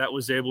that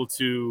was able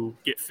to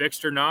get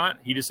fixed or not,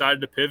 he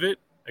decided to pivot.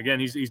 Again,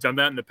 he's done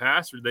that in the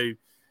past where they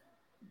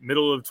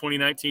middle of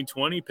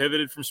 2019-20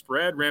 pivoted from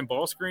spread, ran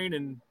ball screen,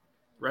 and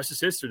the rest is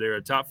history. They're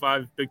a top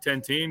 5 Big Ten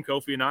team.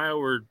 Kofi and I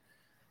were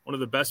one of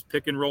the best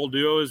pick and roll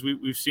duos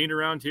we've seen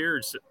around here.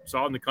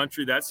 Saw in the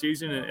country that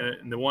season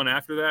and the one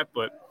after that.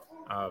 But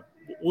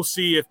we'll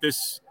see if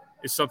this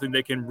is something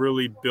they can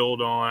really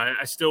build on.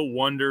 I still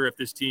wonder if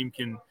this team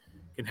can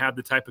have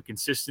the type of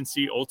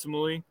consistency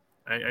ultimately.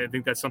 I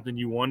think that's something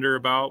you wonder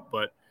about.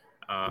 But,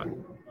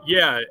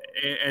 yeah,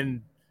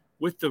 and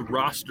with the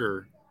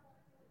roster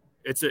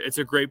it's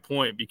a great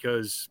point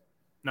because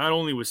not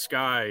only was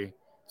Sky's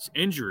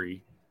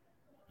injury,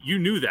 you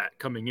knew that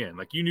coming in.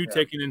 Like you knew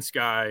taking in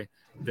Sky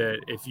that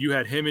if you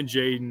had him and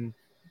Jaden,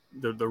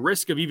 the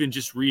risk of even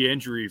just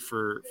re-injury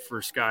for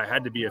Sky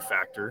had to be a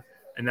factor,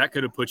 and that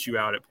could have put you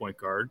out at point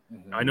guard.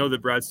 Mm-hmm. I know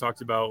that Brad's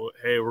talked about,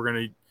 hey, we're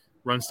going to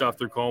run stuff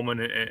through Coleman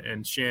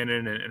and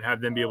Shannon and have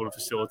them be able to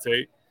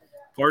facilitate.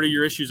 Part of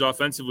your issues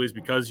offensively is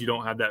because you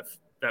don't have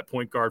that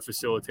point guard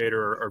facilitator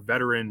or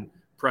veteran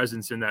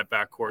presence in that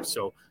backcourt.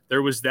 So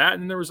there was that,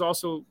 and there was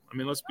also, I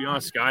mean, let's be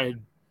honest, Sky had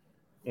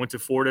went to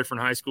 4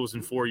 different high schools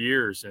in 4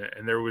 years,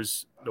 and there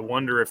was the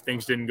wonder if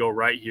things didn't go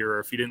right here or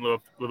if he didn't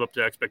live up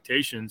to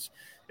expectations,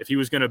 if he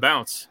was going to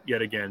bounce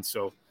yet again.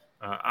 So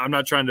I'm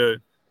not trying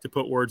to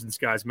put words in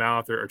Sky's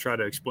mouth or try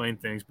to explain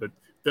things, but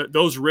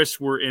those risks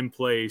were in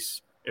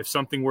place. If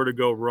something were to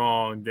go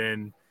wrong,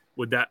 then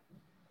would that,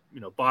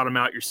 bottom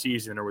out your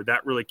season, or would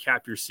that really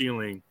cap your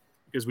ceiling?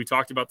 Because we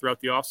talked about throughout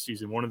the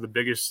offseason, one of the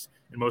biggest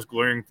and most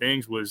glaring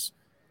things was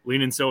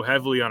leaning so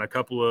heavily on a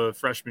couple of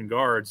freshman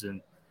guards,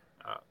 and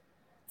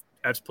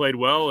Epps played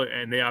well,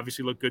 and they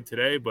obviously look good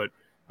today, but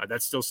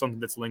that's still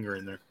something that's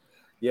lingering there.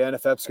 Yeah, and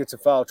if Epps gets in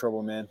foul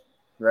trouble, man,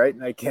 right?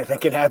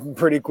 That can happen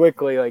pretty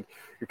quickly. Like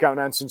you're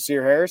counting on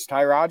Sincere Harris,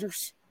 Ty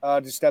Rodgers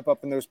to step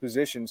up in those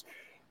positions.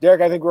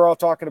 Derek, I think we're all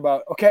talking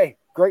about, okay,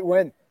 great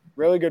win,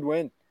 really good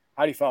win.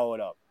 How do you follow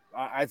it up?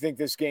 I think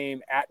this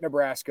game at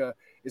Nebraska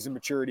is a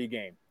maturity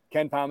game.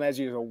 Ken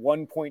Palmezzi is a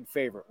 1-point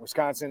favorite.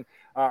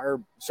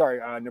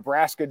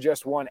 Nebraska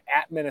just won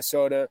at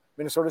Minnesota.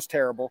 Minnesota's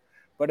terrible,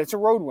 but it's a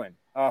road win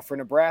for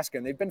Nebraska,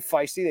 and they've been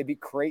feisty. They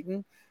beat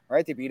Creighton,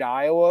 right? They beat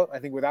Iowa, I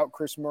think, without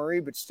Chris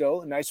Murray, but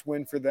still a nice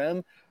win for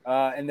them.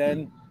 And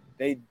then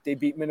they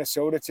beat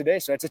Minnesota today,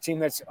 so that's a team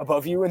that's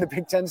above you in the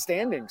Big Ten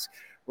standings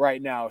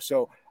right now.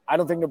 So I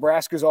don't think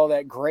Nebraska's all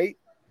that great,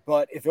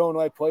 but if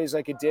Illinois plays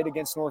like it did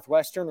against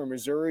Northwestern or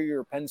Missouri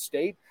or Penn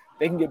State,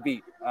 they can get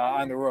beat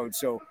on the road.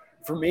 So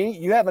for me,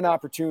 you have an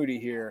opportunity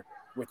here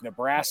with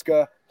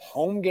Nebraska,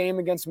 home game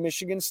against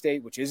Michigan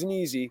State, which isn't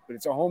easy, but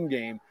it's a home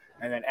game.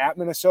 And then at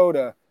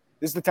Minnesota,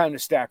 this is the time to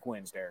stack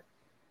wins, Derek.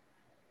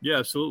 Yeah,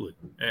 absolutely.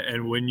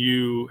 And when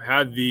you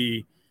had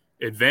the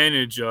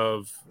advantage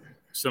of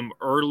some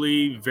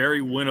early,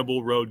 very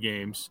winnable road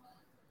games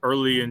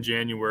early in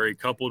January,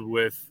 coupled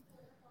with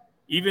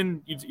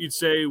even you'd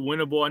say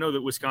winnable. I know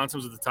that Wisconsin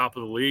was at the top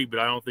of the league, but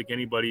I don't think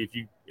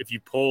anybody, if you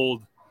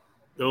polled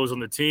those on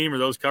the team or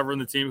those covering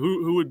the team,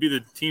 who would be the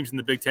teams in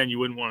the Big Ten you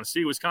wouldn't want to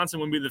see? Wisconsin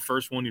wouldn't be the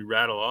first one you'd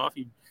rattle off.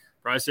 You'd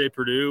probably say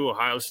Purdue,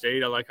 Ohio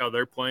State. I like how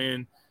they're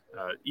playing.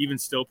 Even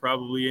still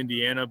probably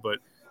Indiana, but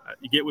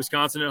you get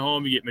Wisconsin at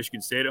home, you get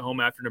Michigan State at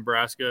home after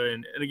Nebraska.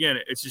 And again,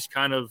 it's just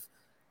kind of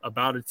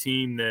about a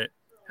team that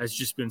has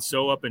just been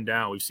so up and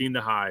down. We've seen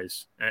the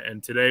highs,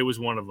 and today was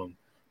one of them.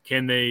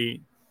 Can they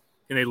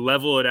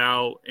level it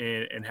out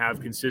and have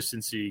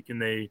consistency? Can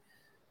they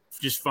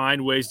just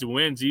find ways to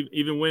win,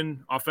 even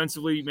when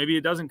offensively maybe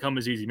it doesn't come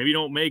as easy? Maybe you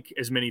don't make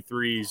as many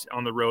threes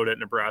on the road at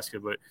Nebraska,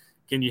 but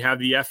can you have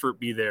the effort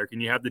be there? Can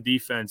you have the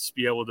defense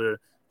be able to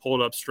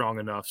hold up strong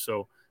enough?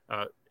 So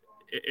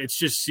it's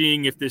just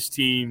seeing if this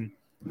team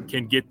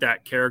can get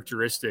that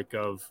characteristic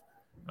of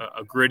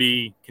a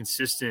gritty,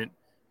 consistent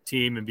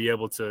team and be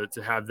able to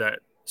have that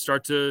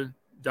start to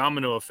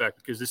domino effect,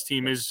 because this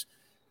team is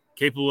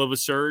capable of a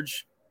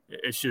surge.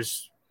 It's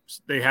just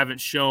they haven't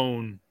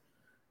shown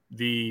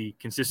the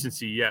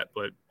consistency yet,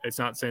 but it's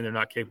not saying they're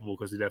not capable,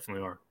 because they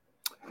definitely are.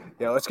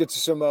 Yeah, let's get to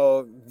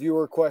some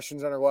viewer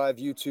questions on our live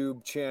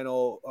YouTube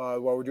channel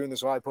while we're doing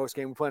this live post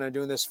game. We plan on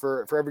doing this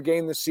for every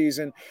game this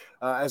season.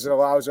 As it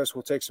allows us,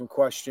 we'll take some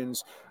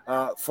questions.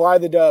 Fly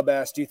the Dub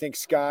asks, do you think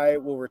Sky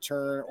will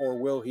return or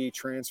will he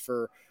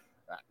transfer?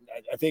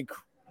 I think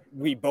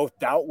we both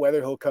doubt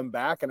whether he'll come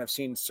back, and I've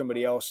seen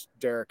somebody else,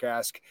 Derek,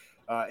 ask,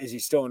 is he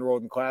still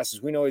enrolled in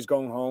classes? We know he's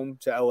going home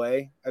to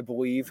LA, I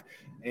believe,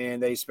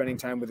 and that he's spending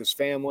time with his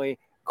family.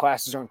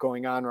 Classes aren't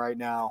going on right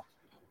now.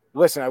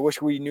 Listen, I wish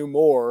we knew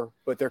more,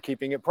 but they're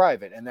keeping it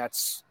private, and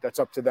that's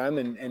up to them.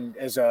 And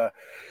as a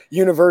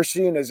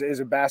university and as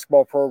a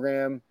basketball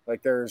program,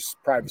 like, there's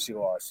privacy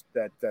laws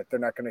that they're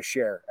not going to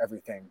share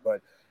everything.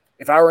 But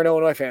if I were an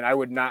Illinois fan, I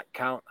would not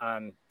count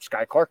on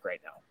Sky Clark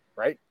right now,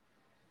 right?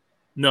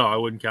 No, I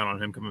wouldn't count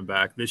on him coming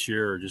back this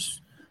year, or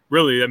just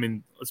really, I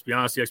mean, let's be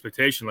honest, the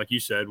expectation, like you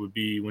said, would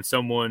be when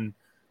someone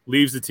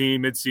leaves the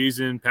team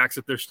midseason, packs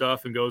up their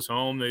stuff and goes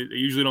home, they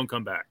usually don't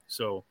come back.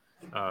 So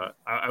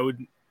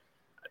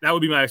that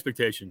would be my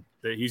expectation,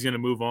 that he's going to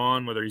move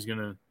on. Whether he's going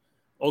to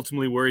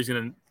ultimately where he's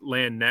going to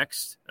land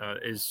next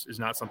is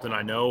not something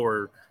I know,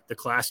 or the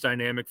class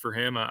dynamic for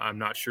him, I'm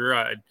not sure.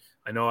 I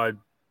know I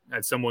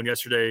had someone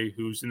yesterday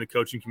who's in the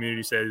coaching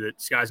community say that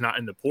Sky's not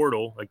in the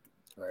portal. Like,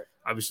 right.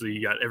 Obviously,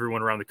 you got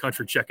everyone around the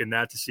country checking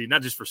that to see,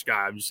 not just for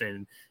Sky, I'm just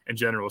saying in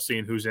general,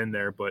 seeing who's in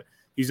there. But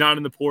he's not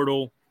in the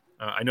portal.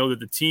 I know that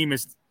the team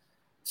has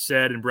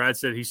said, and Brad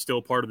said, he's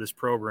still part of this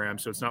program,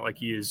 so it's not like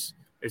he is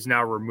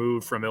now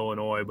removed from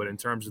Illinois. But in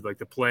terms of like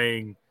the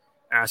playing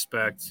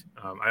aspect,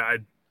 I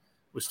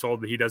was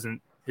told that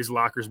his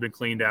locker's been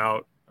cleaned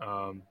out.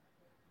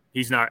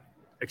 He's not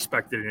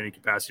expected in any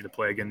capacity to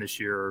play again this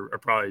year or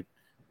probably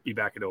be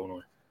back at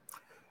Illinois.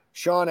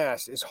 Sean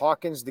asked, is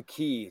Hawkins the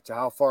key to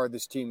how far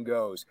this team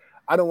goes?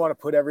 I don't want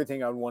to put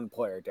everything on one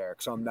player,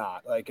 Derek, so I'm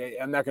not.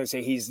 I'm not going to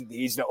say he's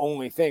the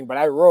only thing, but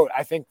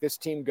I think this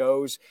team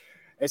goes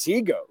as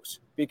he goes,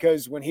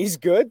 because when he's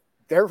good,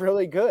 they're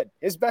really good.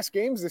 His best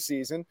games this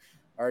season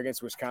are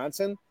against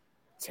Wisconsin,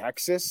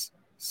 Texas,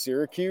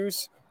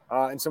 Syracuse,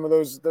 and some of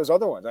those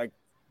other ones. Like,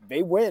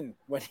 they win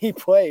when he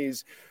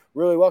plays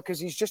really well because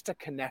he's just a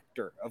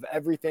connector of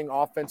everything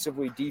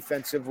offensively,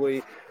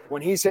 defensively.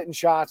 When he's hitting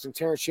shots and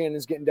Terrence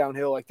Shannon's getting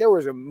downhill, like, there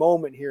was a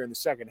moment here in the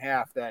second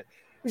half that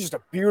it was just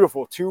a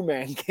beautiful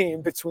two-man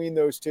game between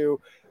those two.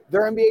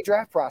 They're NBA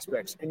draft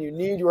prospects, and you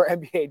need your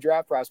NBA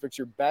draft prospects,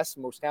 your best,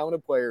 most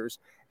talented players,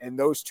 and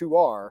those two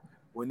are.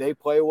 When they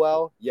play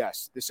well,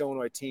 yes, this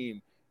Illinois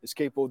team is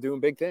capable of doing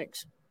big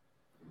things.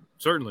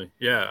 Certainly,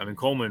 yeah. I mean,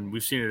 Coleman,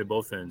 we've seen it at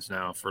both ends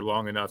now for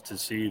long enough to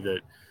see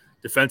that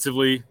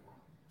defensively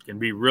can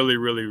be really,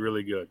 really,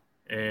 really good.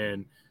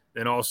 And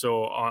then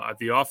also at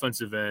the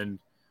offensive end,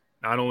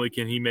 not only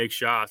can he make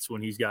shots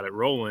when he's got it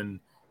rolling,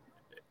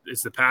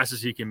 it's the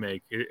passes he can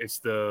make. It's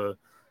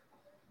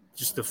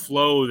just the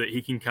flow that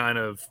he can kind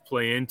of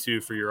play into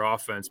for your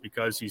offense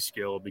because he's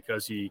skilled,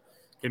 because he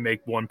can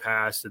make one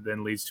pass that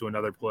then leads to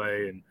another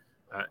play. And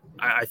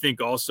I think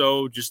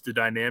also just the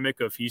dynamic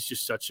of he's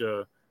just such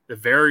the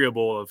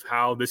variable of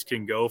how this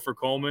can go for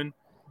Coleman.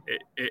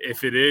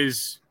 If it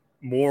is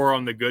more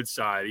on the good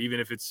side, even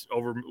if it's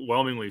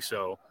overwhelmingly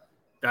so,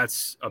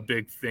 that's a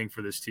big thing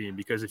for this team,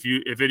 because if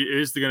it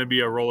is going to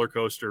be a roller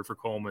coaster for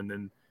Coleman,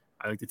 then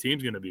I think the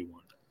team's going to be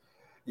one.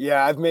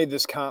 Yeah, I've made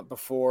this comp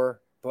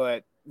before,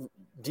 but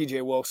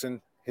DJ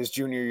Wilson, his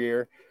junior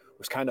year,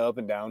 was kind of up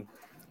and down.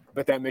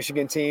 But that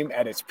Michigan team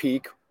at its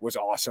peak was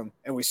awesome.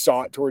 And we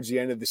saw it towards the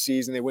end of the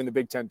season. They win the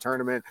Big Ten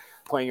tournament,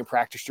 playing in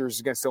practice jerseys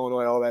against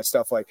Illinois, all that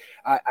stuff. Like,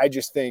 I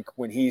just think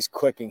when he's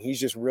clicking, he's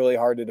just really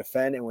hard to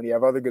defend. And when you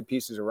have other good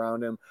pieces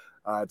around him,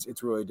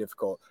 it's really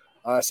difficult.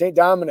 St.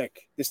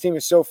 Dominic, this team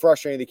is so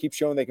frustrating. They keep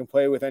showing they can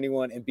play with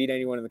anyone and beat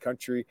anyone in the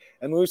country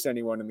and lose to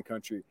anyone in the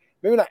country.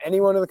 Maybe not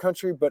anyone in the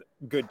country, but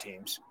good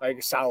teams,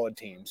 like solid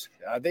teams.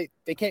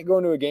 They can't go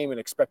into a game and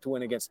expect to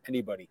win against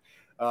anybody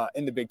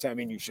in the Big Ten. I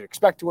mean, you should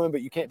expect to win,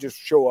 but you can't just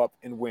show up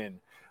and win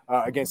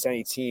against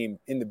any team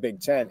in the Big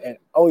Ten. And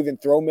I'll even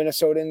throw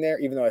Minnesota in there,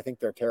 even though I think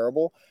they're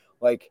terrible.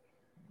 Like,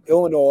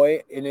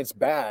 Illinois, and it's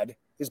bad,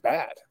 is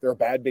bad. They're a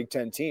bad Big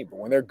Ten team. But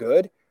when they're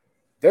good,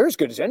 they're as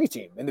good as any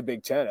team in the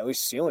Big Ten, at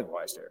least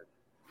ceiling-wise there.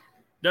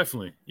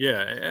 Definitely,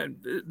 yeah. And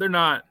they're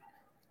not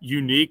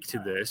unique to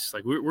this.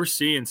 Like, we're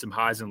seeing some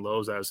highs and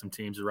lows out of some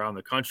teams around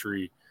the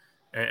country.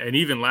 And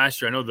even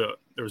last year, I know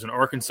there was an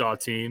Arkansas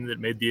team that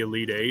made the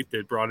Elite Eight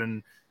that brought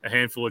in a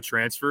handful of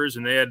transfers,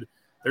 and they had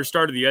their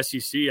start of the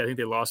SEC. I think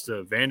they lost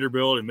to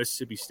Vanderbilt and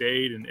Mississippi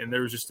State, and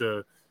there was just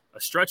a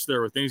stretch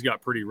there where things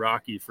got pretty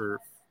rocky for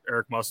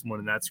Eric Musselman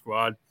and that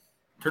squad.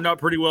 Turned out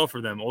pretty well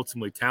for them.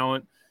 Ultimately,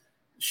 talent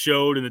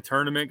showed in the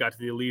tournament, got to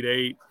the Elite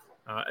Eight.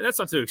 And that's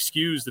not to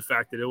excuse the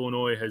fact that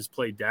Illinois has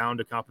played down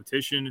to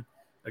competition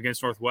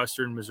against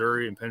Northwestern,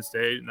 Missouri, and Penn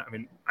State. And I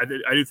mean, I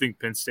do think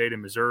Penn State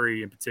and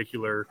Missouri in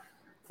particular,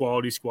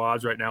 quality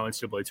squads right now,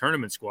 NCAA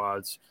tournament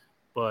squads.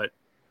 But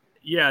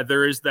yeah,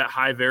 there is that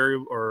high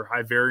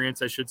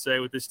variance, I should say,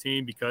 with this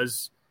team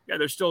because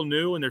they're still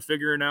new and they're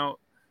figuring out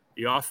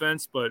the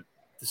offense. But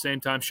at the same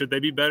time, should they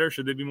be better?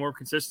 Should they be more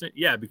consistent?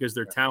 Yeah, because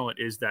their talent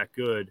is that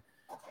good.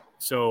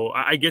 So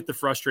I get the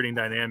frustrating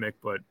dynamic,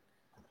 but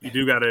you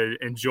do got to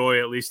enjoy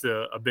at least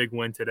a big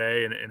win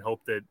today and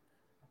hope that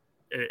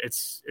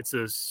it's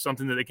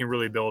something that they can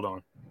really build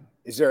on.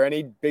 Is there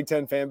any Big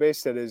Ten fan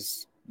base that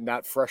is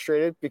not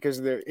frustrated because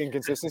of the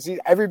inconsistencies?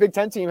 Every Big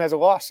Ten team has a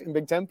loss in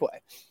Big Ten play,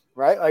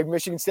 right? Like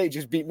Michigan State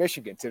just beat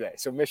Michigan today.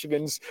 So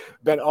Michigan's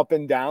been up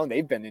and down.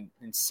 They've been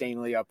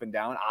insanely up and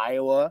down.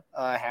 Iowa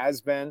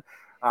has been.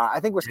 I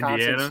think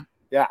Wisconsin.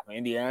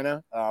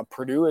 Indiana.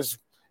 Purdue has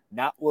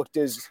not looked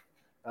as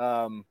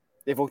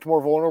they've looked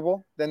more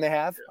vulnerable than they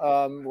have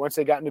once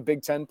they got into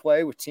Big Ten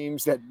play with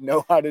teams that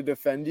know how to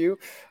defend you.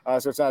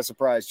 So it's not a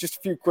surprise. Just a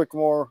few quick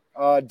more,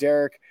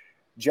 Derek.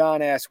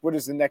 John asked, what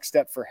is the next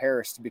step for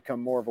Harris to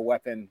become more of a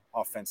weapon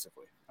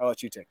offensively? I'll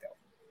let you take that one.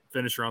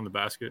 Finish around the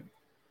basket.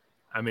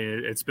 I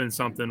mean, it's been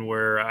something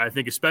where I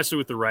think, especially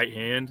with the right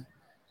hand,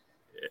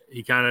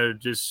 he kind of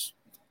just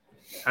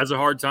has a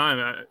hard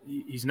time.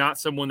 He's not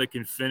someone that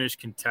can finish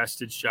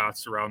contested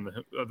shots around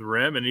the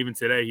rim. And even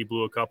today, he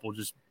blew a couple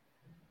just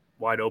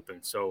wide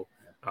open. So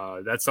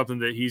that's something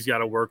that he's got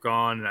to work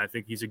on. And I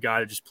think he's a guy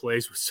that just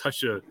plays with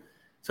such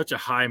a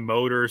high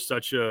motor,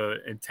 such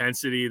a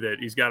intensity that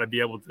he's got to be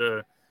able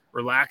to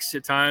relax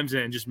at times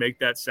and just make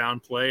that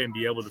sound play and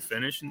be able to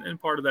finish.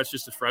 And part of that's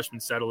just a freshman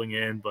settling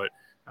in. But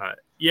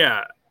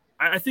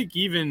I think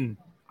even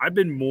I've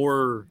been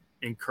more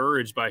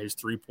encouraged by his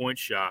 3-point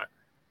shot,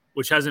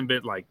 which hasn't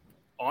been like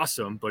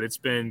awesome, but it's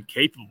been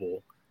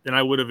capable than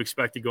I would have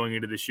expected going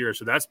into this year.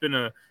 So that's been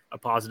a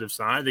positive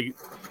sign. I think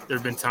there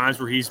have been times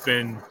where he's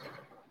been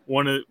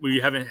we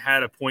haven't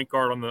had a point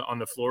guard on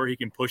the floor. He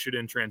can push it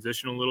in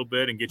transition a little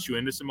bit and get you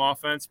into some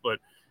offense. But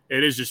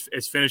it is just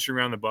it's finishing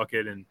around the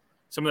bucket, and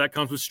some of that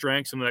comes with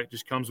strength, some of that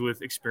just comes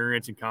with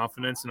experience and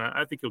confidence, and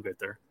I think he'll get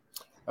there.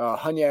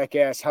 Hunyak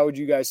asks, how would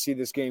you guys see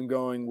this game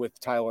going with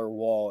Tyler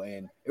Wall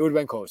in? It would have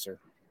been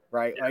closer,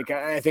 right? Yeah. Like,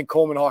 I think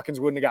Coleman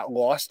Hawkins wouldn't have got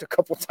lost a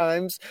couple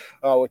times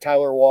with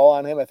Tyler Wall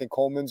on him. I think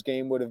Coleman's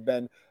game would have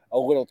been a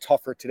little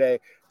tougher today.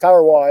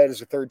 Tyler Wall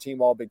is a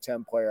third-team All-Big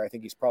Ten player. I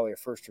think he's probably a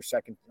first or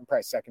second,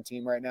 probably second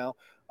team right now.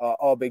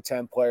 All-Big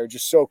Ten player,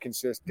 just so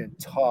consistent,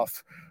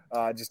 tough,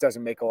 just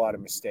doesn't make a lot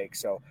of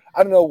mistakes. So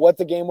I don't know what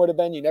the game would have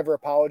been. You never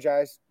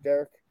apologize,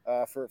 Derek,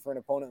 for an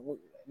opponent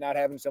not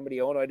having somebody.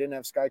 Illinois didn't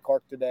have Sky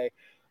Clark today.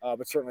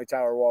 But certainly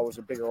Tyler Wall was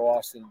a bigger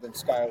loss than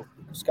Sky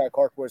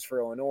Clark was for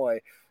Illinois.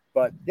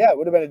 But, yeah, it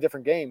would have been a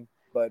different game,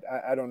 but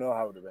I don't know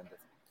how it would have been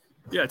different.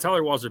 Yeah,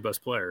 Tyler Wall's their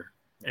best player,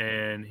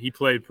 and he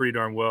played pretty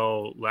darn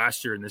well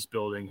last year in this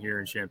building here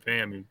in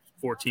Champaign. I mean,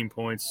 14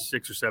 points,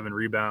 6 or 7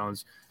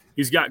 rebounds.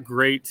 He's got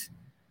great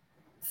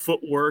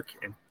footwork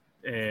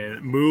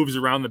and moves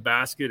around the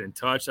basket and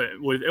touch.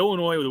 With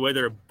Illinois, with the way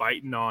they're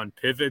biting on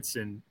pivots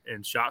and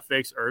shot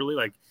fakes early,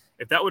 like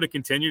if that would have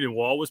continued and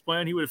Wall was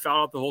playing, he would have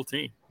fouled out the whole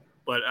team.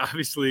 But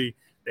obviously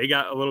they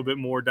got a little bit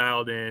more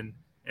dialed in,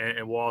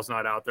 and Wall's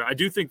not out there. I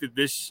do think that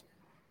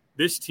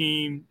this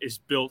team is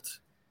built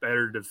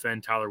better to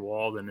defend Tyler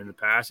Wall than in the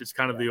past. It's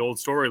kind of the old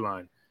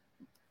storyline.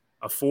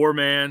 A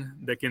 4-man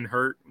that can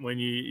hurt when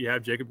you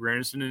have Jacob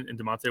Granderson and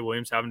DeMonte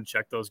Williams having to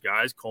check those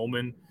guys.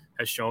 Coleman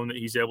has shown that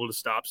he's able to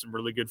stop some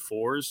really good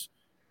 4s,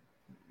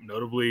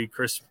 notably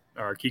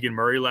Keegan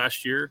Murray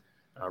last year,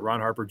 Ron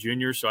Harper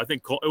Jr. So I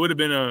think it would have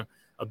been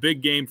a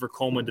big game for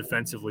Coleman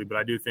defensively, but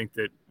I do think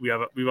that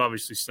we've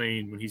obviously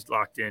seen when he's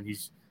locked in,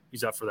 he's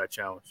up for that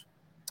challenge.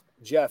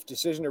 Jeff,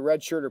 decision to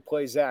redshirt or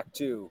play Zach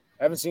too.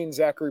 Haven't seen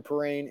Zachary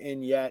Perrine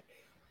in yet.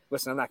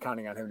 Listen, I'm not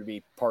counting on him to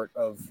be part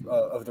of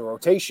the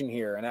rotation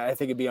here, and I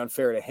think it'd be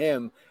unfair to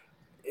him.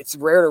 It's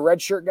rare to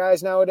redshirt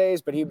guys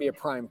nowadays, but he'd be a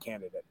prime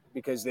candidate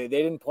because they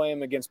didn't play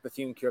him against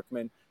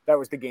Bethune-Cookman. That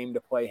was the game to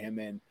play him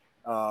in,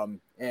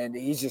 and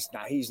he's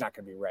not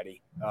going to be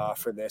ready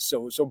for this.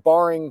 So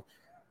barring –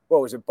 what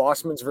was it,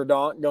 Bosman's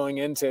Verdant going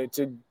in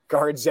to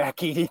guard Zach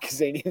Edey because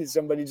they needed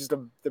somebody just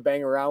to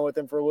bang around with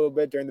him for a little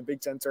bit during the Big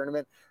Ten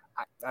tournament?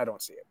 I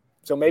don't see it.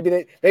 So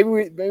maybe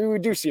we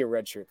do see a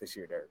red shirt this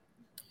year, Derek.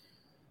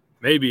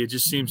 Maybe. It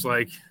just seems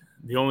like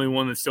the only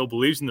one that still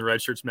believes in the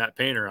red shirt's Matt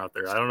Painter out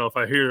there. I don't know if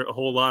I hear a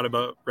whole lot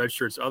about red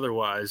shirts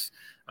otherwise.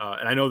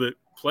 And I know that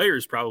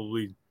players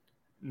probably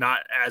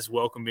not as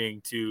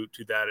welcoming to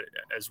that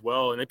as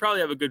well. And they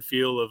probably have a good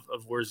feel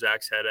of where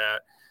Zach's head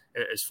at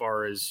as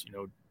far as,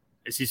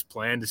 is he's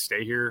planned to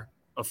stay here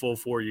a full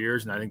 4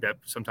 years, and I think that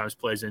sometimes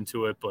plays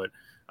into it. But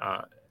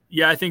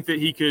I think that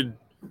he could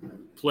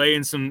play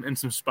in some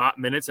spot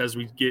minutes as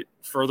we get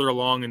further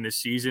along in this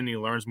season. He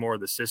learns more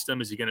of the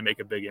system. Is he going to make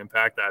a big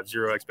impact? I have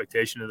zero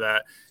expectation of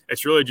that.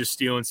 It's really just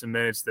stealing some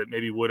minutes that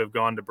maybe would have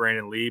gone to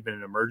Brandon Lieb in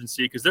an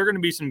emergency, because there are going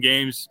to be some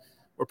games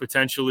where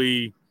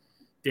potentially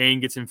Dane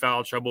gets in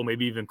foul trouble,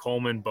 maybe even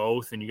Coleman,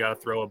 both, and you got to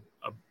throw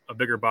a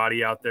bigger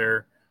body out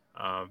there.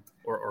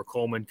 Or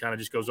Coleman kind of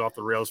just goes off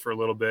the rails for a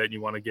little bit and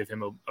you want to give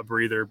him a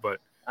breather. But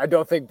I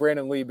don't think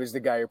Brandon Lieb is the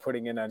guy you're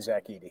putting in on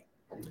Zach Edey.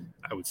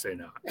 I would say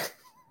not.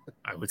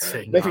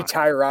 Maybe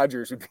Ty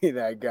Rogers would be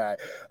that guy.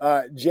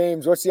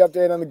 James, what's the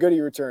update on the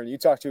Goody return? You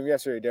talked to him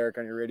yesterday, Derek,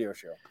 on your radio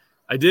show.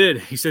 I did.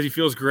 He says he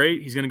feels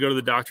great. He's going to go to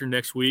the doctor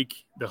next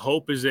week. The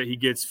hope is that he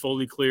gets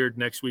fully cleared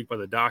next week by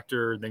the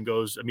doctor, then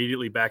goes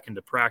immediately back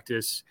into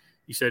practice.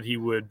 He said he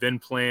would then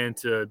plan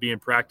to be in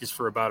practice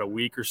for about a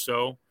week or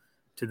so,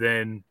 to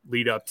then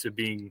lead up to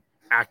being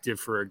active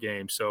for a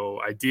game.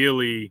 So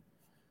ideally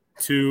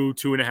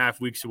 2.5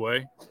 weeks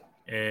away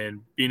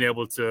and being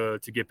able to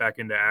get back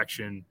into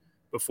action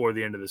before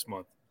the end of this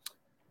month.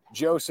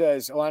 Joe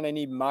says, Illini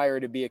need Meyer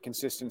to be a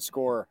consistent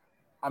scorer.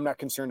 I'm not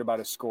concerned about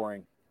his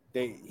scoring.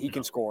 He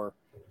can score.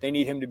 They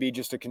need him to be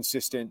just a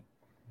consistent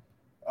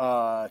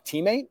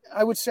teammate,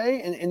 I would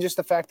say. And just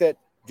the fact that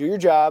do your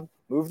job,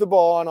 move the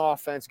ball on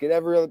offense, get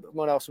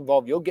everyone else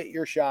involved. You'll get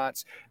your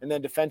shots, and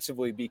then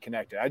defensively be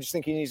connected. I just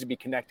think he needs to be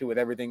connected with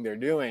everything they're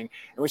doing,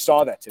 and we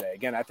saw that today.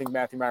 Again, I think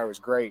Matthew Meyer was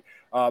great.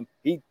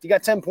 He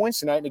got 10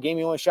 points tonight. In the game,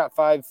 he only shot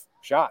 5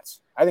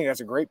 shots. I think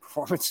that's a great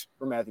performance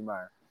for Matthew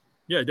Meyer.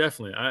 Yeah,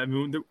 definitely. I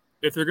mean,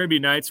 if there are going to be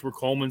nights where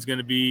Coleman's going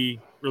to be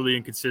really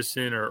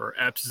inconsistent or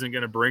Epps isn't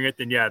going to bring it,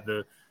 then,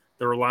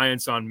 the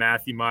reliance on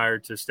Matthew Meyer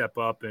to step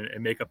up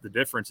and make up the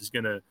difference is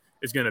going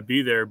to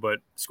be there, but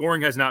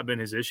scoring has not been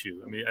his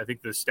issue. I mean, I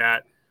think the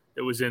stat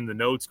that was in the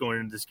notes going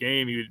into this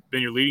game, he'd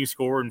been your leading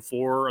scorer in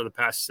 4 of the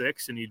past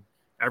 6, and he'd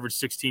averaged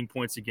 16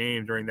 points a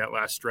game during that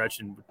last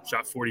stretch and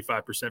shot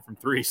 45% from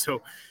 3.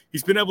 So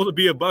he's been able to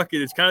be a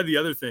bucket. It's kind of the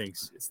other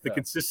things. It's the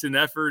consistent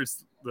effort.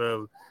 It's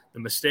the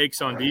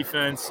mistakes on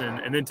defense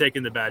and then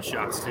taking the bad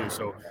shots too.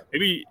 So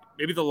maybe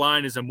the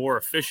line is a more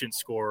efficient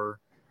scorer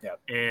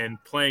and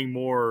playing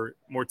more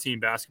team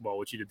basketball,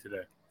 which he did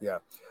today. Yeah.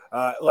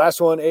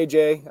 Last one,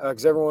 AJ,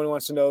 because everyone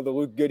wants to know the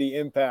Luke Goody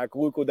impact.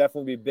 Luke will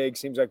definitely be big.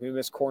 Seems like we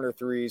missed corner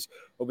threes.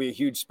 Will be a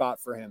huge spot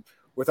for him.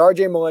 with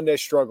RJ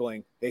Melendez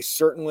struggling, they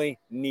certainly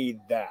need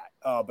that.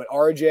 But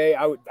RJ,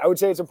 I would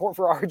say it's important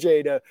for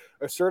RJ to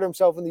assert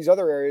himself in these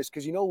other areas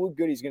because Luke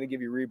Goody's going to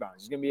give you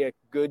rebounds. He's going to be a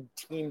good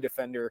team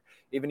defender,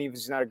 even if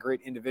he's not a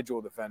great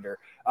individual defender.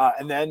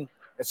 And then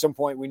at some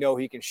point, we know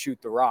he can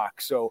shoot the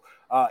rock. So,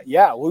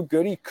 Luke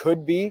Goody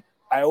could be.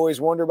 I always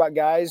wonder about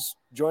guys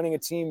joining a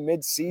team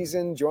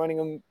mid-season, joining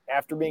them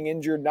after being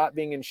injured, not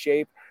being in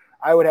shape.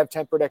 I would have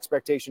tempered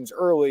expectations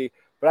early.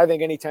 But I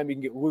think anytime you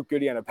can get Luke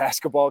Goody on a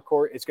basketball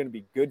court, it's going to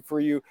be good for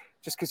you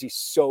just because he's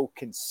so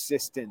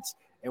consistent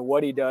in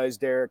what he does,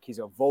 Derek. He's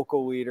a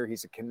vocal leader.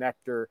 He's a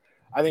connector.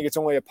 I think it's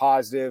only a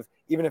positive,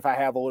 even if I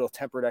have a little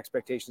tempered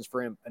expectations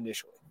for him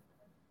initially.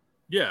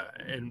 Yeah,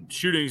 and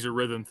shooting's a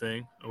rhythm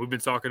thing. We've been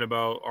talking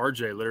about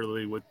RJ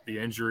literally with the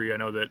injury. I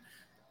know that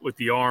with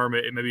the arm,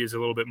 it maybe is a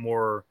little bit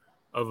more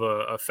of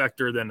a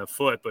factor than the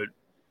foot, but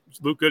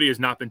Luke Goody has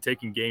not been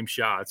taking game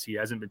shots. He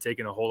hasn't been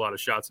taking a whole lot of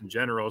shots in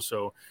general,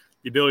 so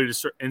the ability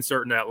to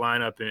insert in that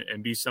lineup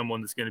and be someone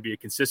that's going to be a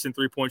consistent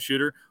three-point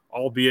shooter,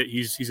 albeit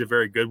he's a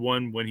very good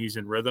one when he's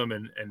in rhythm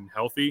and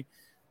healthy.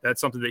 That's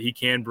something that he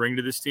can bring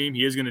to this team.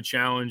 He is going to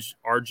challenge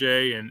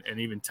RJ and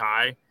even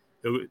Ty.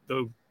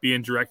 They'll be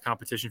in direct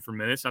competition for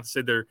minutes. Not to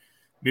say they're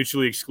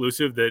mutually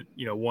exclusive, that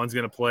one's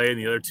going to play and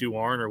the other two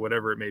aren't or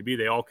whatever it may be.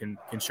 They all can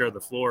share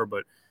the floor.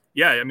 But,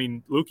 yeah, I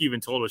mean, Luke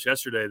even told us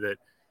yesterday that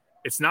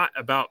it's not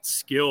about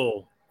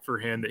skill for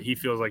him that he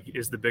feels like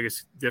is the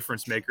biggest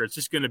difference maker. It's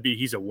just going to be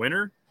he's a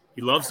winner.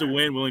 He loves to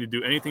win, willing to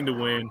do anything to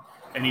win,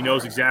 and he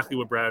knows exactly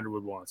what Brad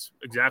Underwood wants,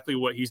 exactly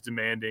what he's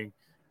demanding,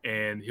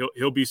 and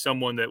he'll be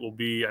someone that will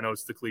be, I know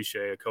it's the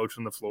cliche, a coach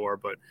on the floor,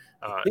 but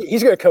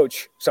he's going to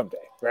coach someday,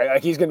 right?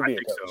 Like he's going to be a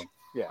coach. So.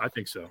 Yeah, I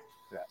think so.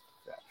 Yeah.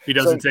 He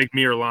doesn't take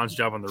me or Lon's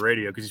job on the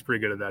radio because he's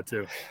pretty good at that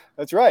too.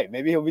 That's right.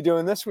 Maybe he'll be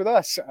doing this with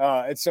us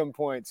at some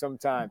point,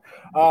 sometime.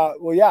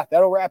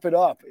 That'll wrap it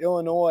up.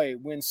 Illinois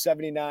wins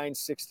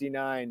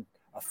 79-69.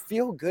 A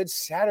feel-good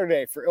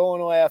Saturday for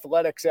Illinois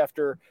athletics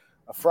after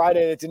a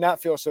Friday that did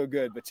not feel so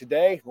good. But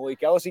today,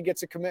 Malik Elzy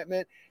gets a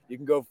commitment. You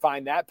can go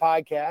find that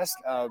podcast.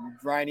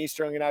 Ryan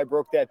Easterling and I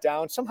broke that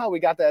down. Somehow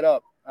we got that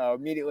up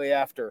immediately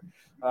after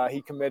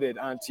he committed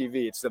on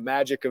TV. It's the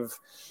magic of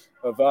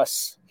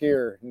us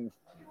here. And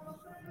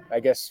I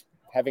guess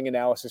having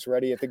analysis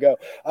ready at the go.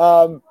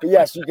 But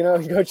yes, you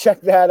can go check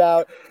that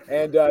out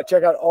and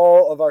check out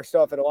all of our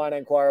stuff at Illini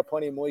Inquirer.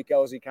 Plenty of Malik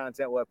Elzy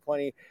content. We'll have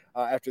plenty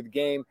after the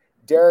game.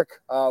 Derek,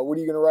 what are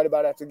you going to write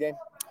about after the game?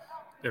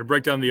 Going to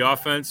break down the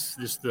offense,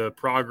 just the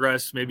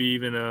progress, maybe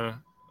even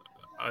a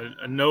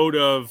note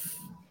of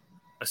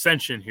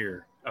ascension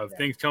here, of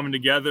things coming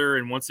together.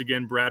 And once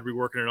again, Brad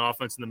reworking an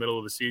offense in the middle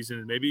of the season.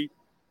 And maybe,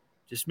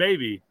 just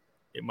maybe,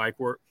 it might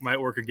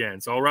work again.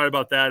 So I'll write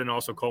about that, and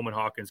also Coleman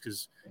Hawkins,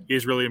 because he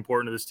is really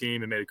important to this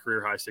team and made a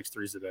career-high 6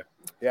 threes today.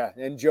 Yeah,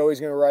 and Joey's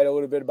going to write a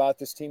little bit about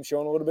this team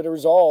showing a little bit of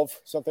resolve,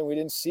 something we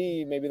didn't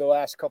see maybe the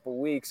last couple of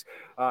weeks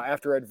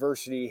after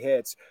adversity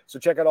hits. So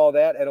check out all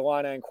that at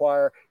Illini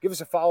Inquirer. Give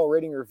us a follow,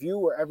 rating, review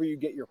wherever you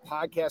get your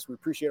podcast. We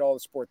appreciate all the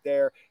support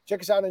there.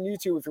 Check us out on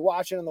YouTube. If you're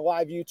watching on the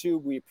live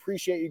YouTube, we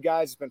appreciate you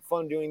guys. It's been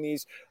fun doing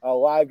these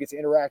live, get to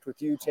interact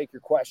with you, take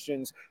your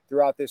questions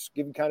throughout this,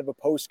 give you kind of a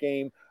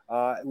post-game.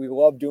 We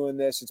love doing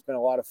this. It's been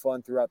a lot of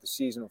fun throughout the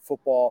season of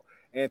football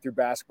and through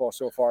basketball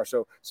so far.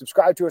 So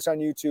subscribe to us on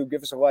YouTube,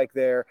 give us a like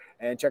there,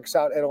 and check us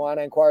out at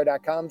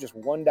IlliniInquirer.com. Just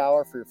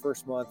 $1 for your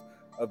first month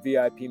of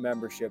VIP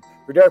membership.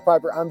 For Derek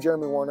Piper, I'm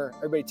Jeremy Warner.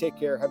 Everybody take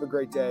care. Have a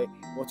great day.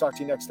 We'll talk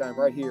to you next time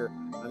right here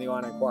on the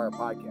Illini Inquirer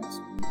podcast.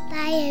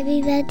 Bye,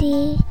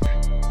 everybody.